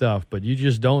kind of stuff. But you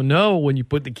just don't know when you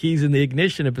put the keys in the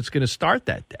ignition if it's going to start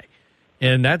that day.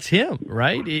 And that's him,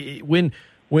 right? When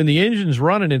the engine's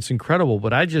running, it's incredible.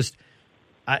 But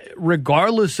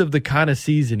regardless of the kind of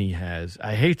season he has,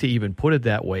 I hate to even put it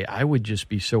that way, I would just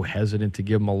be so hesitant to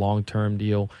give him a long-term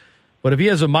deal. But if he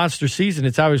has a monster season,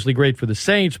 it's obviously great for the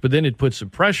Saints, but then it puts some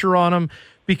pressure on him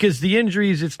because the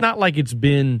injuries, it's not like it's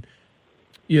been –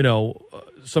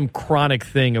 some chronic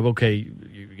thing of, okay,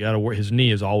 you got to worry. His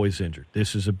knee is always injured.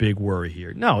 This is a big worry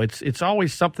here. No, it's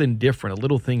always something different, a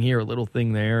little thing here, a little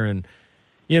thing there. And,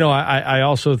 I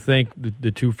also think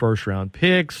the 2 first-round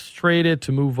picks traded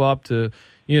to move up to,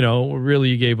 really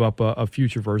you gave up a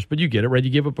future first, but you get it, right? You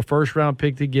give up a first-round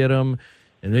pick to get him.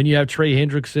 And then you have Trey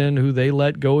Hendrickson, who they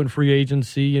let go in free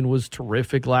agency and was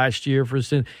terrific last year for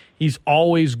sin. He's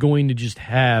always going to just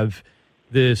have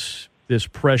this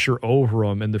pressure over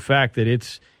him, and the fact that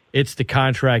it's the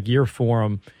contract year for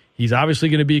him, he's obviously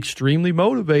going to be extremely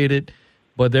motivated,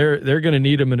 but they're going to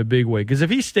need him in a big way. Because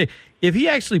if he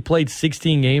actually played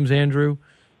 16 games, Andrew,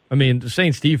 I mean, the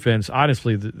Saints defense,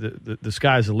 honestly, the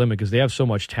sky's the limit because they have so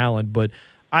much talent. But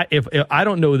I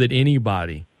don't know that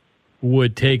anybody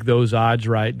would take those odds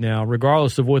right now,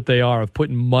 regardless of what they are, of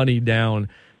putting money down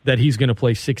that he's going to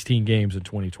play 16 games in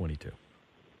 2022.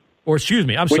 Or excuse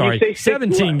me, I'm When sorry,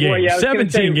 17 games. Well, yeah,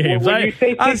 17 games. When you say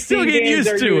 16 I'm still getting games,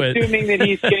 used to it. Are you assuming that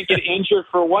he's going to get injured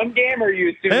for one game, or are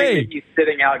you assuming that he's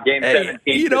sitting out game 17?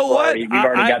 You know what? We've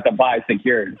already got the bye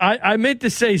secured. I meant to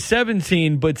say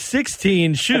 17, but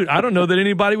 16, shoot, I don't know that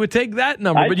anybody would take that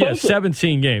number. But yes,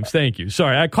 17 games. Thank you.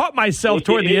 Sorry, I caught myself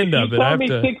toward the end of it. If you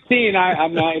told me 16,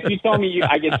 I'm not. If you told me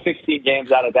I get 16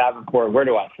 games out of Davenport, where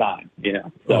do I sign?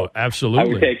 So absolutely.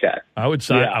 I would take that. I would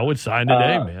sign. Yeah. I would sign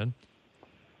today, man.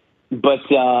 But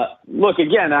look,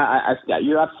 again,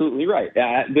 you're absolutely right.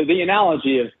 The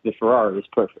analogy of the Ferrari is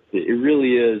perfect. It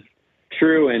really is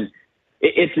true, and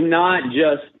it's not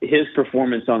just his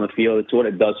performance on the field; it's what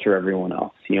it does for everyone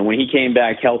else. When he came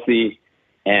back healthy,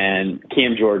 and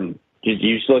Cam Jordan,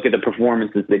 you just look at the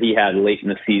performances that he had late in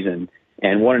the season,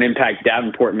 and what an impact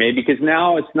Davenport made. Because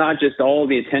now it's not just all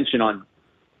the attention on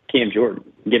Cam Jordan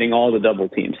getting all the double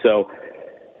teams. So.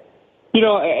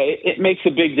 It makes a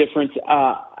big difference.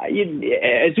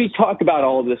 As we talk about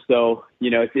all of this, though,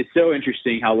 it's so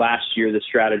interesting how last year the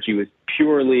strategy was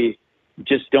purely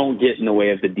just don't get in the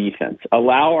way of the defense.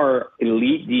 Allow our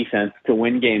elite defense to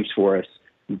win games for us.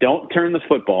 Don't turn the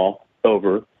football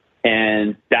over,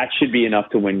 and that should be enough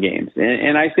to win games.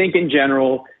 And I think in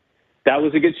general, that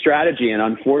was a good strategy. And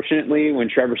unfortunately, when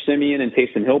Trevor Siemian and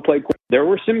Taysom Hill played, there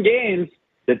were some games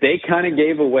that they kind of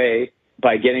gave away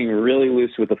by getting really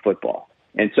loose with the football.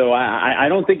 And so I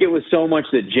don't think it was so much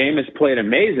that Jameis played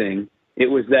amazing. It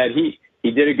was that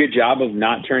he did a good job of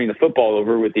not turning the football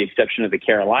over, with the exception of the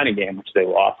Carolina game, which they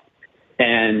lost.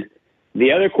 And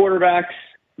the other quarterbacks,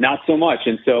 not so much.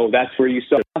 And so that's where you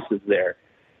saw losses there.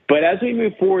 But as we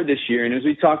move forward this year, and as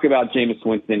we talk about Jameis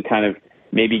Winston kind of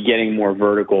maybe getting more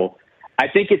vertical, I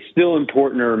think it's still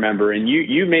important to remember, and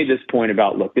you made this point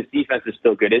about, look, this defense is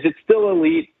still good. Is it still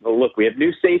elite? Well, look, we have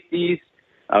new safeties.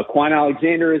 Quan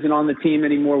Alexander isn't on the team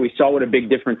anymore. We saw what a big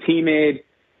difference he made.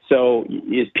 So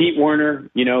is Pete Werner,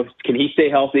 can he stay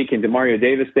healthy? Can Demario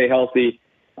Davis stay healthy?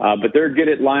 But they're good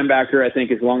at linebacker, I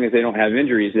think, as long as they don't have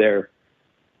injuries there.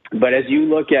 But as you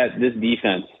look at this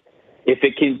defense, if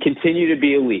it can continue to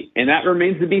be elite, and that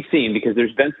remains to be seen because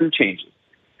there's been some changes,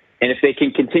 and if they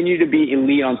can continue to be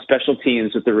elite on special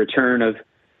teams with the return of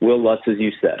Will Lutz, as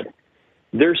you said,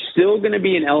 there's still going to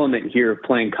be an element here of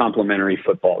playing complementary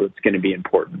football that's going to be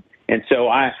important. And so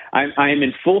I am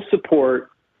in full support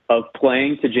of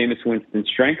playing to Jameis Winston's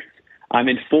strengths. I'm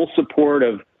in full support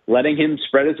of letting him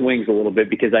spread his wings a little bit,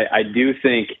 because I do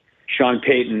think Sean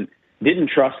Payton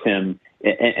didn't trust him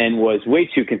and was way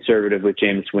too conservative with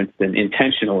Jameis Winston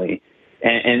intentionally.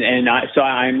 So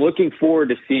I'm looking forward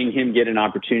to seeing him get an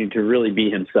opportunity to really be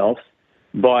himself.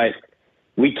 But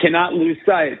we cannot lose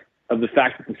sight of the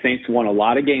fact that the Saints won a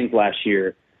lot of games last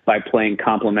year by playing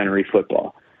complementary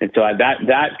football. And so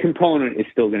that component is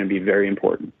still going to be very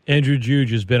important. Andrew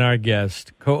Juge has been our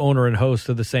guest, co-owner and host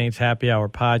of the Saints Happy Hour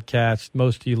podcast.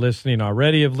 Most of you listening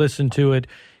already have listened to it.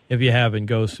 If you haven't,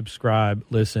 go subscribe,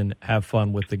 listen, have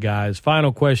fun with the guys.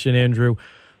 Final question, Andrew.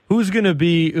 Who's going to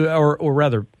be, or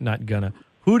rather, not gonna,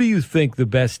 who do you think the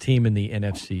best team in the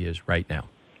NFC is right now?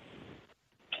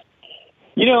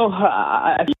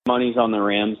 I think money's on the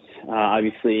Rams.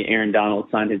 Obviously, Aaron Donald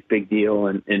signed his big deal,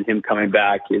 and him coming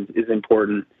back is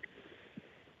important.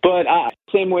 But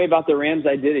same way about the Rams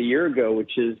I did a year ago,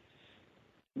 which is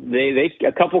they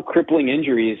a couple crippling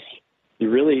injuries.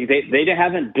 Really, they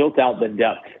haven't built out the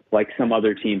depth like some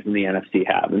other teams in the NFC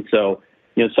have. And so,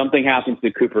 something happens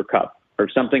to Cooper Kupp, or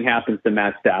something happens to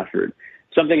Matt Stafford,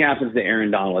 something happens to Aaron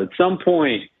Donald. At some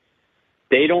point,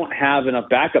 they don't have enough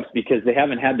backups because they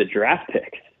haven't had the draft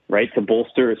picks, right, to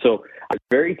bolster. So a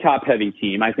very top-heavy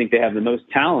team. I think they have the most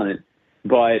talent.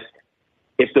 But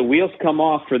if the wheels come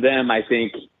off for them, I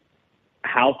think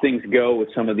how things go with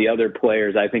some of the other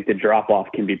players, I think the drop-off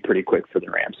can be pretty quick for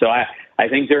the Rams. So I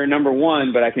think they're a number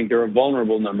one, but I think they're a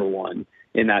vulnerable number one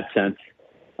in that sense.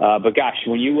 But, gosh,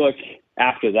 when you look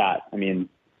after that,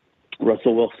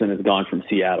 Russell Wilson has gone from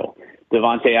Seattle.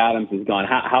 Devontae Adams is gone.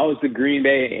 How is the Green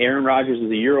Bay? Aaron Rodgers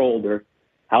is a year older.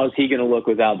 How is he going to look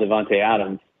without Devontae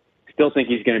Adams? Still think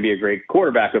he's going to be a great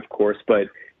quarterback, of course, but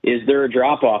is there a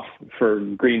drop-off for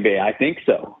Green Bay? I think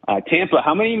so. Tampa,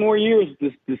 how many more years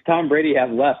does Tom Brady have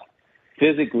left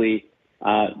physically?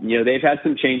 They've had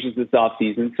some changes this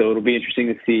offseason, so it'll be interesting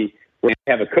to see. We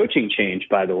have a coaching change,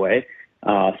 by the way.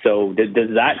 So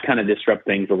does that kind of disrupt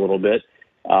things a little bit?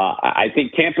 I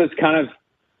think Tampa's kind of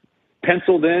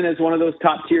penciled in as one of those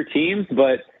top-tier teams,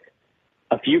 but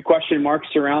a few question marks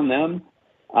around them.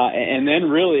 And then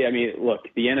really, look,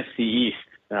 the NFC East,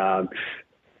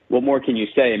 what more can you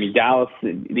say? Dallas,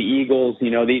 the Eagles,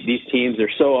 these teams,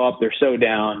 they're so up, they're so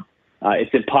down.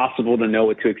 It's impossible to know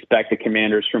what to expect the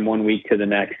Commanders from one week to the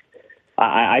next.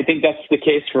 I think that's the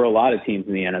case for a lot of teams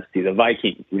in the NFC. The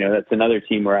Vikings, that's another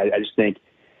team where I just think,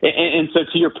 and so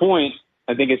to your point,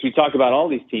 I think as we talk about all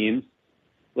these teams,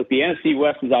 look, the NFC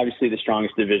West is obviously the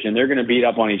strongest division. They're going to beat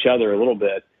up on each other a little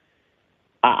bit.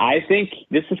 I think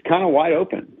this is kind of wide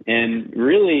open, and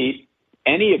really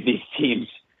any of these teams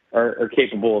are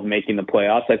capable of making the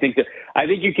playoffs. I think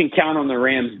you can count on the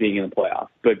Rams being in the playoffs,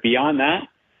 but beyond that,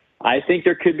 I think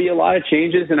there could be a lot of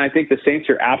changes, and I think the Saints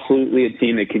are absolutely a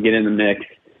team that could get in the mix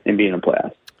and be in the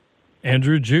playoffs.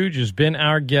 Andrew Juge has been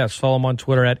our guest. Follow him on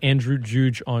Twitter at Andrew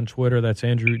Juge on Twitter. That's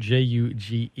Andrew,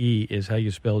 Juge is how you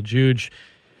spell Juge,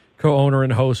 co-owner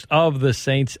and host of the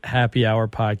Saints Happy Hour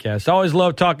podcast. I always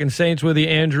love talking Saints with you,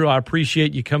 Andrew. I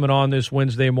appreciate you coming on this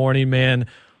Wednesday morning, man.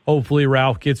 Hopefully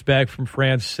Ralph gets back from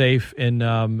France safe and,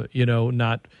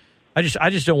 not – I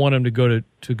just don't want him to go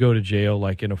to jail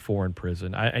like in a foreign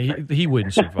prison. He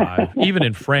wouldn't survive, even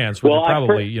in France. Where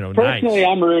probably personally, nice.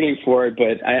 I'm rooting for it,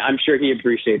 but I'm sure he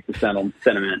appreciates the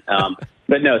sentiment.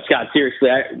 But no, Scott, seriously,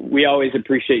 we always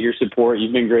appreciate your support.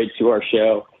 You've been great to our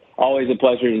show. Always a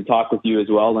pleasure to talk with you as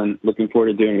well, and looking forward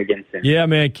to doing it again soon. Yeah,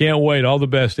 man, can't wait. All the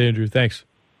best, Andrew. Thanks.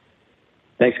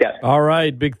 Thanks, Scott. All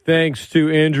right, big thanks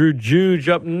to Andrew Juge.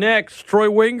 Up next, Troy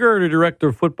Wingerter, Director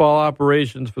of Football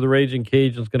Operations for the Raging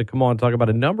Cajuns, is going to come on and talk about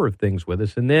a number of things with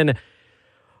us. And then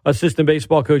Assistant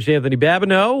Baseball Coach Anthony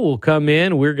Babineau will come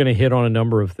in. We're going to hit on a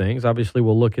number of things. Obviously,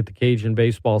 we'll look at the Cajun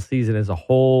baseball season as a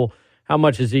whole. How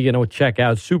much is he going to check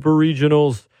out Super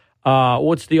Regionals?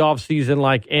 What's the offseason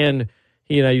like? And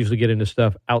he and I usually get into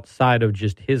stuff outside of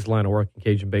just his line of work in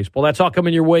Cajun baseball. That's all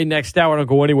coming your way next hour. Don't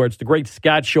go anywhere. It's the Great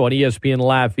Scott Show on ESPN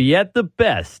Lafayette, the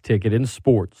best ticket in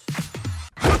sports.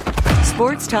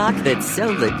 Sports talk that's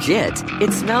so legit,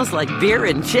 it smells like beer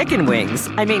and chicken wings.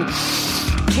 I mean,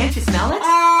 can't you smell it?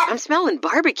 I'm smelling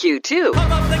barbecue, too.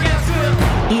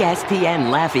 ESPN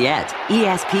Lafayette,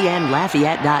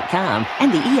 ESPNLafayette.com,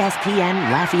 and the ESPN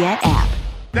Lafayette app.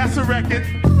 That's a record.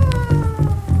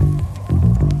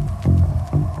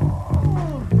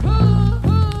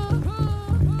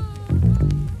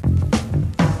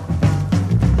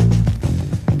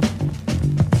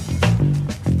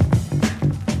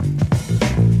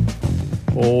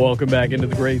 Well, welcome back into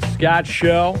the Great Scott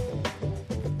Show.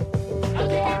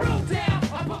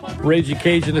 Raging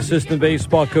Cajun Assistant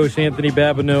Baseball Coach Anthony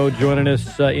Babineau joining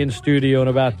us in studio in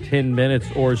about 10 minutes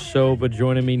or so. But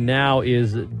joining me now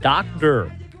is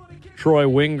Dr. Troy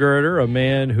Wingerter, a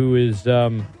man who is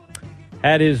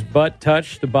had his butt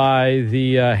touched by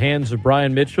the hands of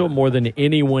Brian Mitchell more than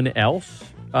anyone else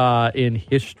in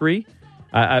history.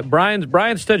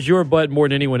 Brian's touched your butt more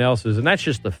than anyone else's, and that's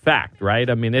just the fact, right?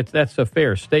 I mean, that's a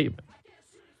fair statement. I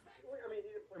mean, he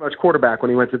was pretty much quarterback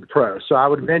when he went to the pros, so I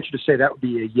would venture to say that would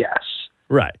be a yes.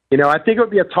 Right. I think it would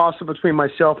be a toss-up between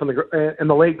myself and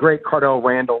the late, great Cardell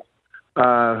Randall,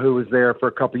 who was there for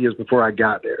a couple of years before I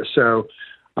got there. So,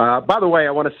 by the way,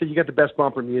 I want to say you got the best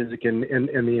bumper music in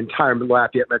the entire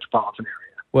Lafayette metropolitan area.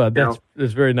 Well,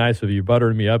 that's very nice of you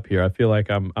buttering me up here. I feel like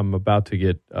I'm about to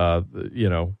get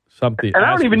something. And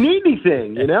I don't even need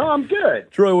anything. I'm good.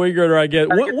 Troy Wingerter, I get.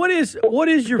 What is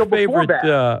your favorite?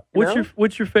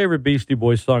 What's your favorite Beastie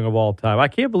Boys song of all time? I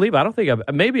can't believe I don't think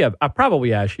I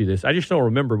probably asked you this. I just don't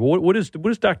remember. But what is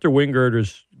Dr.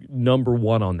 Wingerter's number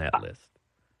one on that list?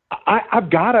 I've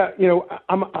got to.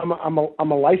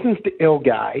 I'm a licensed ill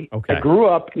guy. Okay. I grew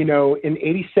up, in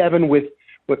 '87 with.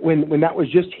 When that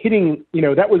was just hitting,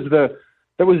 that was the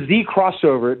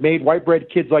crossover. It made white bread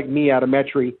kids like me out of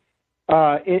Metairie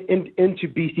into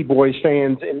Beastie Boys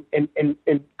fans and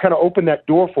kind of opened that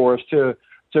door for us to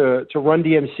Run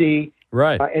DMC,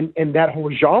 right? And that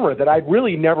whole genre that I'd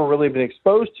really never really been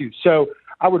exposed to. So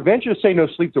I would venture to say No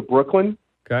Sleep Till Brooklyn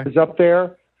is up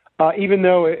there. Even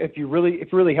though if you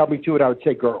really held me to it, I would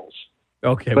say Girls.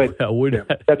 Okay, but,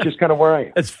 that's just kind of where I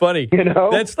am. That's funny.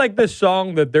 That's like the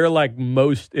song that they're like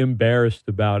most embarrassed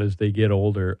about as they get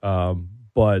older.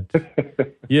 But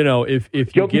if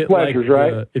you get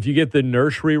right? If you get the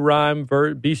nursery rhyme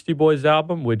Beastie Boys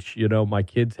album, which my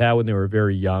kids had when they were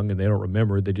very young and they don't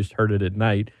remember, they just heard it at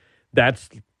night. That's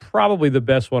probably the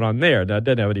best one on there. Now it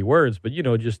doesn't have any words, but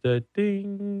just a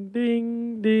ding,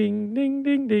 ding, ding, ding,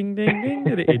 ding, ding, ding, ding.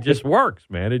 It just works,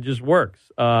 man. It just works.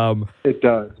 It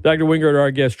does. Dr. Wingerter,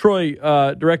 our guest. Troy,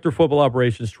 Director of Football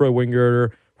Operations, Troy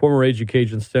Wingerter, former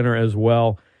Education Center as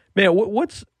well. Man,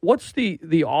 what's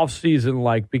the off season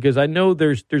like? Because I know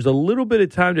there's a little bit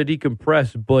of time to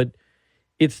decompress, but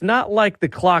it's not like the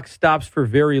clock stops for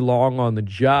very long on the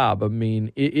job. I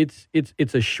mean,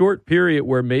 it's a short period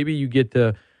where maybe you get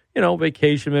to,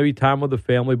 vacation, maybe time with the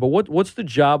family. But what's the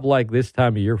job like this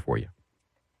time of year for you?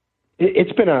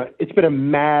 It's been a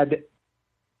mad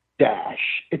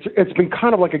dash. It's been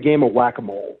kind of like a game of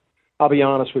whack-a-mole. I'll be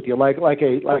honest with you, like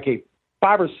a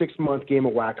 5 or 6 month game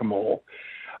of whack-a-mole.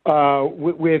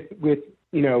 With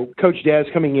Coach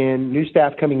Deggs coming in, new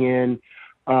staff coming in,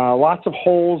 lots of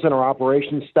holes in our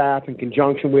operations staff in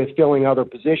conjunction with filling other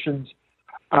positions,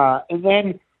 and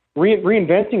then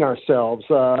reinventing ourselves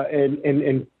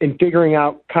and figuring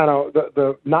out kind of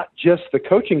the not just the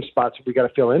coaching spots that we got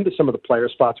to fill in, but some of the player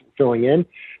spots we're filling in.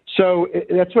 So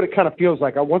that's what it kind of feels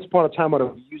like. Once upon a time, I would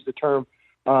have used the term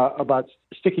about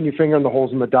sticking your finger in the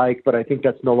holes in the dike, but I think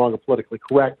that's no longer politically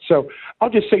correct. So I'll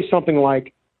just say something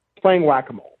like playing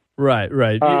whack-a-mole. Right.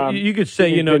 You could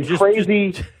say, just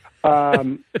crazy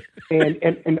and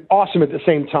awesome at the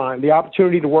same time. The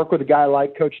opportunity to work with a guy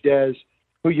like Coach Deggs,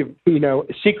 who you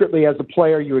secretly as a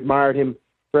player you admired him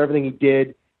for everything he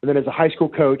did, and then as a high school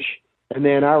coach. And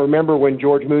then I remember when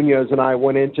George Munoz and I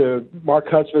went into Mark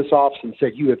Hudspeth's office and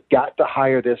said, "You have got to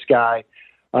hire this guy."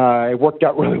 It worked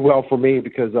out really well for me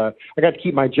because I got to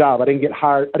keep my job. I didn't get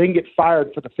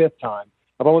fired for the 5th time.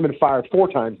 I've only been fired 4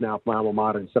 times now for my alma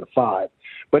mater instead of 5.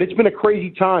 But it's been a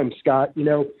crazy time, Scott.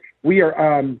 We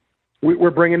are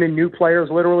we're bringing in new players.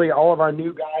 Literally, all of our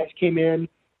new guys came in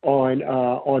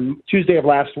on Tuesday of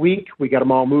last week. We got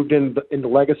them all moved into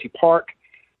Legacy Park.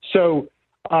 So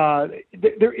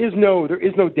there is no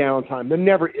downtime. There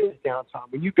never is downtime.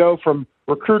 When you go from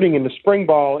recruiting into spring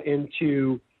ball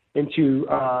into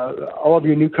all of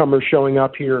your newcomers showing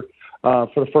up here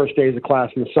for the first days of class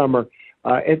in the summer,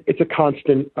 it's a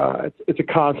constant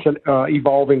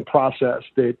evolving process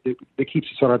that keeps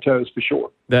us on our toes for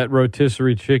sure. That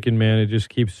rotisserie chicken, man, it just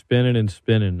keeps spinning and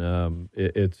spinning.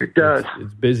 It does.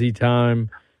 It's busy time.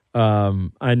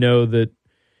 I know that.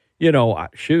 I'd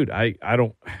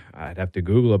have to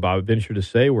Google it, but I would venture to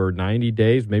say we're 90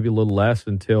 days, maybe a little less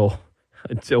until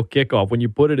kickoff. When you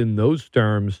put it in those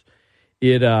terms,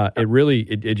 it's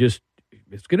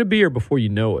going to be here before you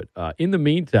know it. In the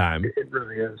meantime, it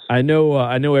really is. I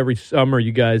know every summer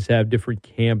you guys have different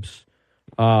camps.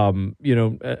 I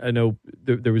know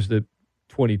there was the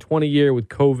 2020 year with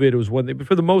COVID. It was one thing, but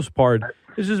for the most part,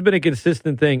 this has been a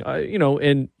consistent thing.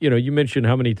 You mentioned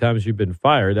how many times you've been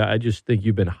fired. I just think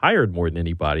you've been hired more than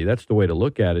anybody. That's the way to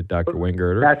look at it, Dr.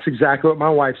 Wingerter. That's exactly what my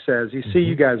wife says. You see,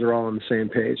 you guys are all on the same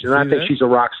page, and I think she's a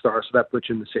rock star, so that puts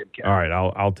you in the same category. All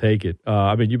right, I'll take it.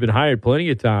 You've been hired plenty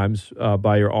of times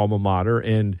by your alma mater,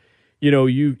 and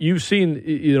you've seen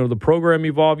the program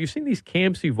evolve. You've seen these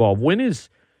camps evolve. When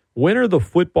are the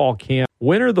football camps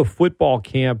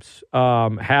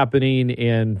happening?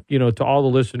 And, to all the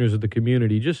listeners of the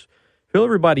community, just fill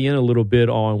everybody in a little bit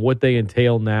on what they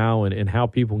entail now and how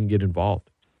people can get involved.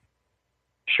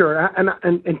 Sure.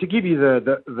 And to give you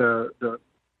the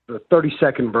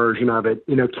 30-second version of it,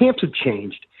 camps have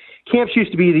changed. Camps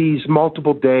used to be these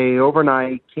multiple day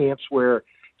overnight camps where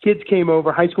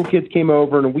high school kids came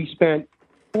over, and we spent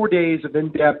 4 days of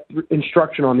in-depth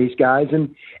instruction on these guys,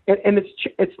 and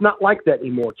it's not like that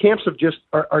anymore. Camps are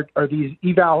these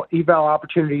eval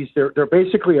opportunities. They're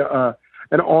basically an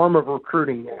arm of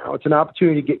recruiting now. It's an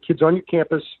opportunity to get kids on your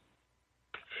campus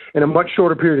in a much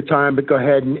shorter period of time, but go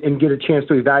ahead and get a chance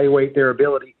to evaluate their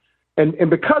ability. And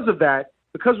because of that,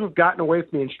 because we've gotten away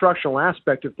from the instructional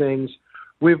aspect of things,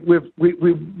 we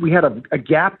had a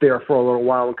gap there for a little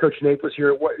while when Coach Nape was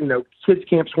here. Kids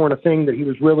camps weren't a thing that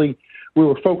we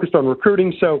were focused on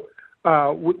recruiting. So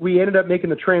we ended up making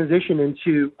the transition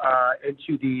into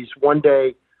these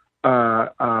one-day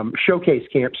showcase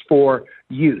camps for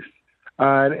youth.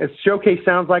 And showcase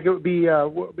sounds like it would be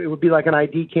like an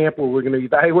ID camp where we're going to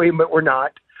evaluate them, but we're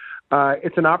not.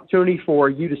 It's an opportunity for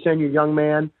you to send your young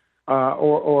man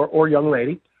or young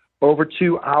lady over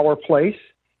to our place,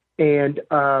 and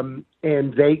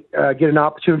they get an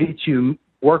opportunity to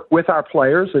work with our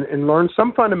players and learn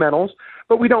some fundamentals.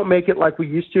 But we don't make it like we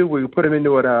used to. We put them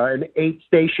into an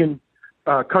 8-station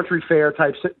county fair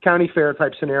type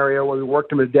scenario where we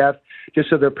worked them to death just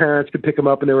so their parents could pick them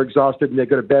up and they were exhausted and they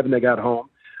go to bed and they got home.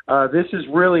 This is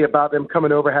really about them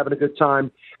coming over, having a good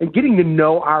time, and getting to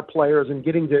know our players and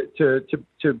getting to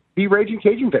be Raging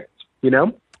Cajun fans,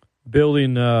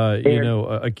 Building,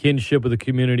 a kinship with the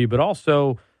community, but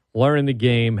also learning the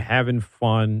game, having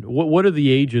fun. What are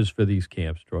the ages for these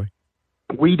camps, Troy?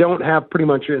 We don't have pretty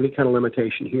much any kind of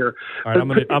limitation here. All right,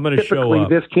 I'm going to show up.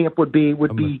 This camp would be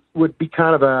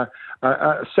kind of a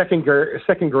second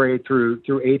grade through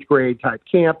 8th grade type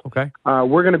camp. Okay.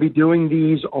 We're going to be doing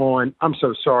these on. I'm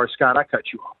so sorry, Scott. I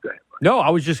cut you off. Go ahead. No,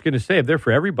 I was just going to say if they're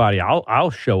for everybody,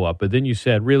 I'll show up. But then you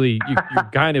said really you're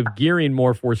kind of gearing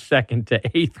more for 2nd to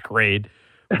 8th grade.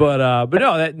 But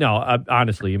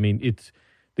honestly, I mean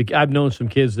I've known some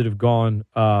kids that have gone.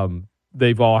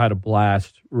 They've all had a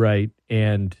blast, right?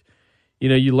 And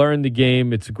you learn the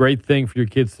game. It's a great thing for your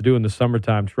kids to do in the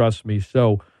summertime, trust me.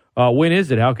 So when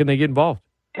is it? How can they get involved?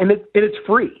 And it's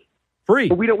free. Free.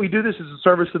 But we do this as a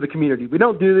service to the community. We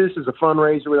don't do this as a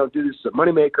fundraiser. We don't do this as a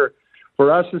moneymaker.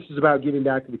 For us, this is about giving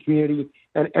back to the community,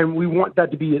 and we want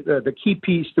that to be the key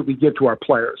piece that we give to our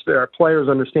players. That our players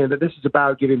understand that this is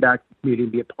about giving back to the community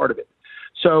and be a part of it.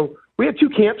 So we have 2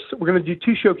 camps. We're going to do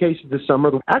 2 showcases this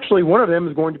summer. Actually, one of them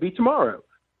is going to be tomorrow.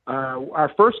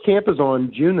 Our first camp is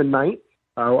on June the 9th,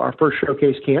 our first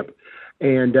showcase camp.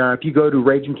 And if you go to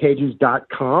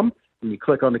ragingcajuns.com and you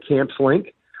click on the camps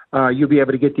link, you'll be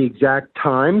able to get the exact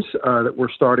times that we're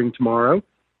starting tomorrow.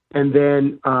 And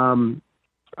then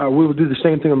we will do the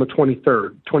same thing on the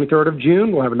 23rd. 23rd of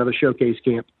June, we'll have another showcase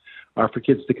camp for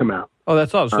kids to come out. Oh,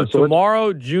 that's awesome. So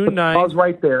tomorrow, June 9th. I was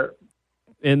right there.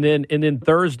 And then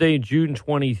Thursday, June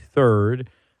 23rd.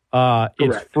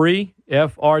 It's free,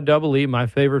 FREE, my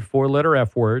favorite 4-letter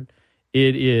F word.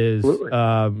 It is,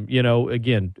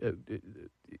 again,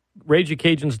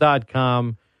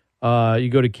 RageOfCajuns.com. You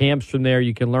go to camps from there.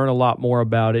 You can learn a lot more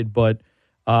about it, but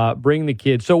bring the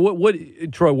kids. So what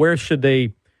Troy, where should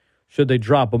they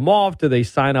drop them off? Do they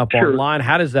sign up online?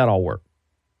 How does that all work?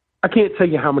 I can't tell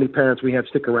you how many parents we have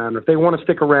stick around. If they want to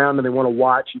stick around and they want to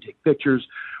watch and take pictures,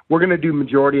 we're going to do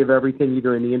majority of everything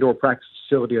either in the indoor practice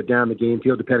facility or down the game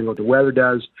field, depending on what the weather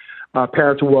does.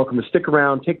 Parents are welcome to stick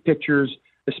around, take pictures,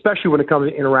 especially when it comes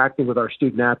to interacting with our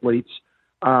student athletes.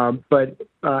 But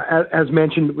as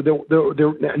mentioned,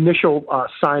 the initial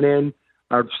sign-in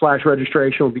 /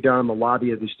 registration will be done in the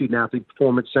lobby of the Student Athlete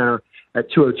Performance Center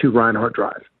at 202 Reinhardt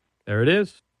Drive. There it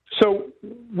is. So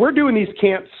we're doing these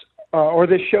camps or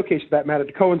this showcase, for that matter,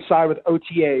 to coincide with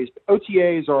OTAs.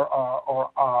 OTAs are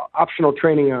optional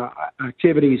training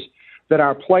activities that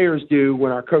our players do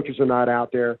when our coaches are not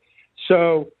out there.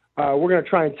 So we're going to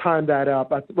try and time that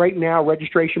up. Right now,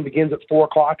 registration begins at 4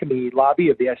 o'clock in the lobby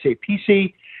of the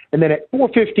SAPC. And then at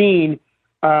 4:15,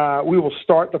 we will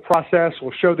start the process.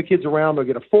 We'll show the kids around. They'll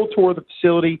get a full tour of the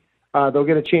facility. They'll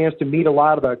get a chance to meet a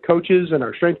lot of the coaches and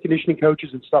our strength conditioning coaches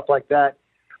and stuff like that,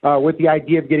 with the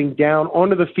idea of getting down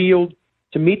onto the field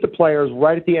to meet the players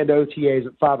right at the end of OTAs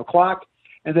at 5 o'clock.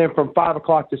 And then from 5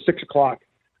 o'clock to 6 o'clock,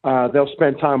 they'll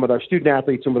spend time with our student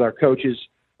athletes and with our coaches,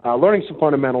 learning some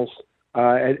fundamentals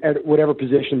at whatever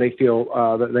position they feel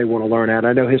that they want to learn at.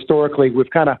 I know historically we've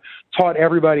kind of taught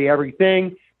everybody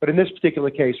everything, but in this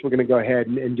particular case, we're going to go ahead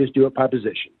and just do it by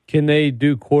position. Can they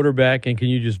do quarterback, and can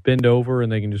you just bend over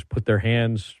and they can just put their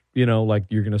hands, like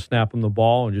you're going to snap them the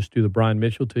ball and just do the Brian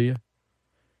Mitchell to you?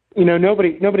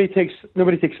 Nobody takes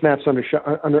snaps under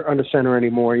center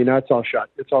anymore. It's all shot.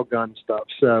 It's all gun stuff.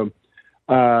 So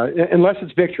unless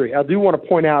it's victory. I do want to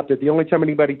point out that the only time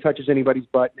anybody touches anybody's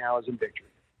butt now is in victory.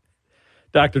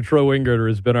 Dr. Troy Wingerter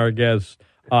has been our guest.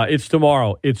 It's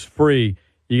tomorrow. It's free.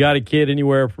 You got a kid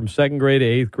anywhere from 2nd grade to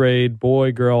 8th grade,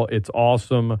 boy, girl, it's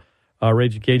awesome.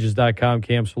 RageOfCajuns.com,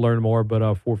 camps to learn more, but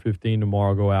 4:15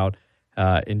 tomorrow, go out,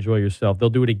 enjoy yourself. They'll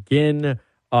do it again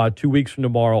 2 weeks from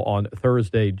tomorrow on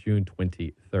Thursday, June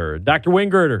 23rd. Dr.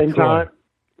 Wingerter. Same time.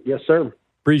 Yes, sir.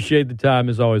 Appreciate the time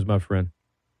as always, my friend.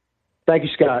 Thank you,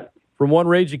 Scott. From one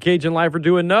Rage of Cajun lifer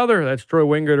to another, that's Troy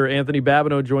Wingerter. Anthony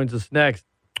Babineau joins us next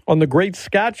on The Great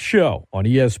Scott Show on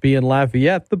ESPN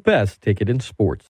Lafayette, the best ticket in sports.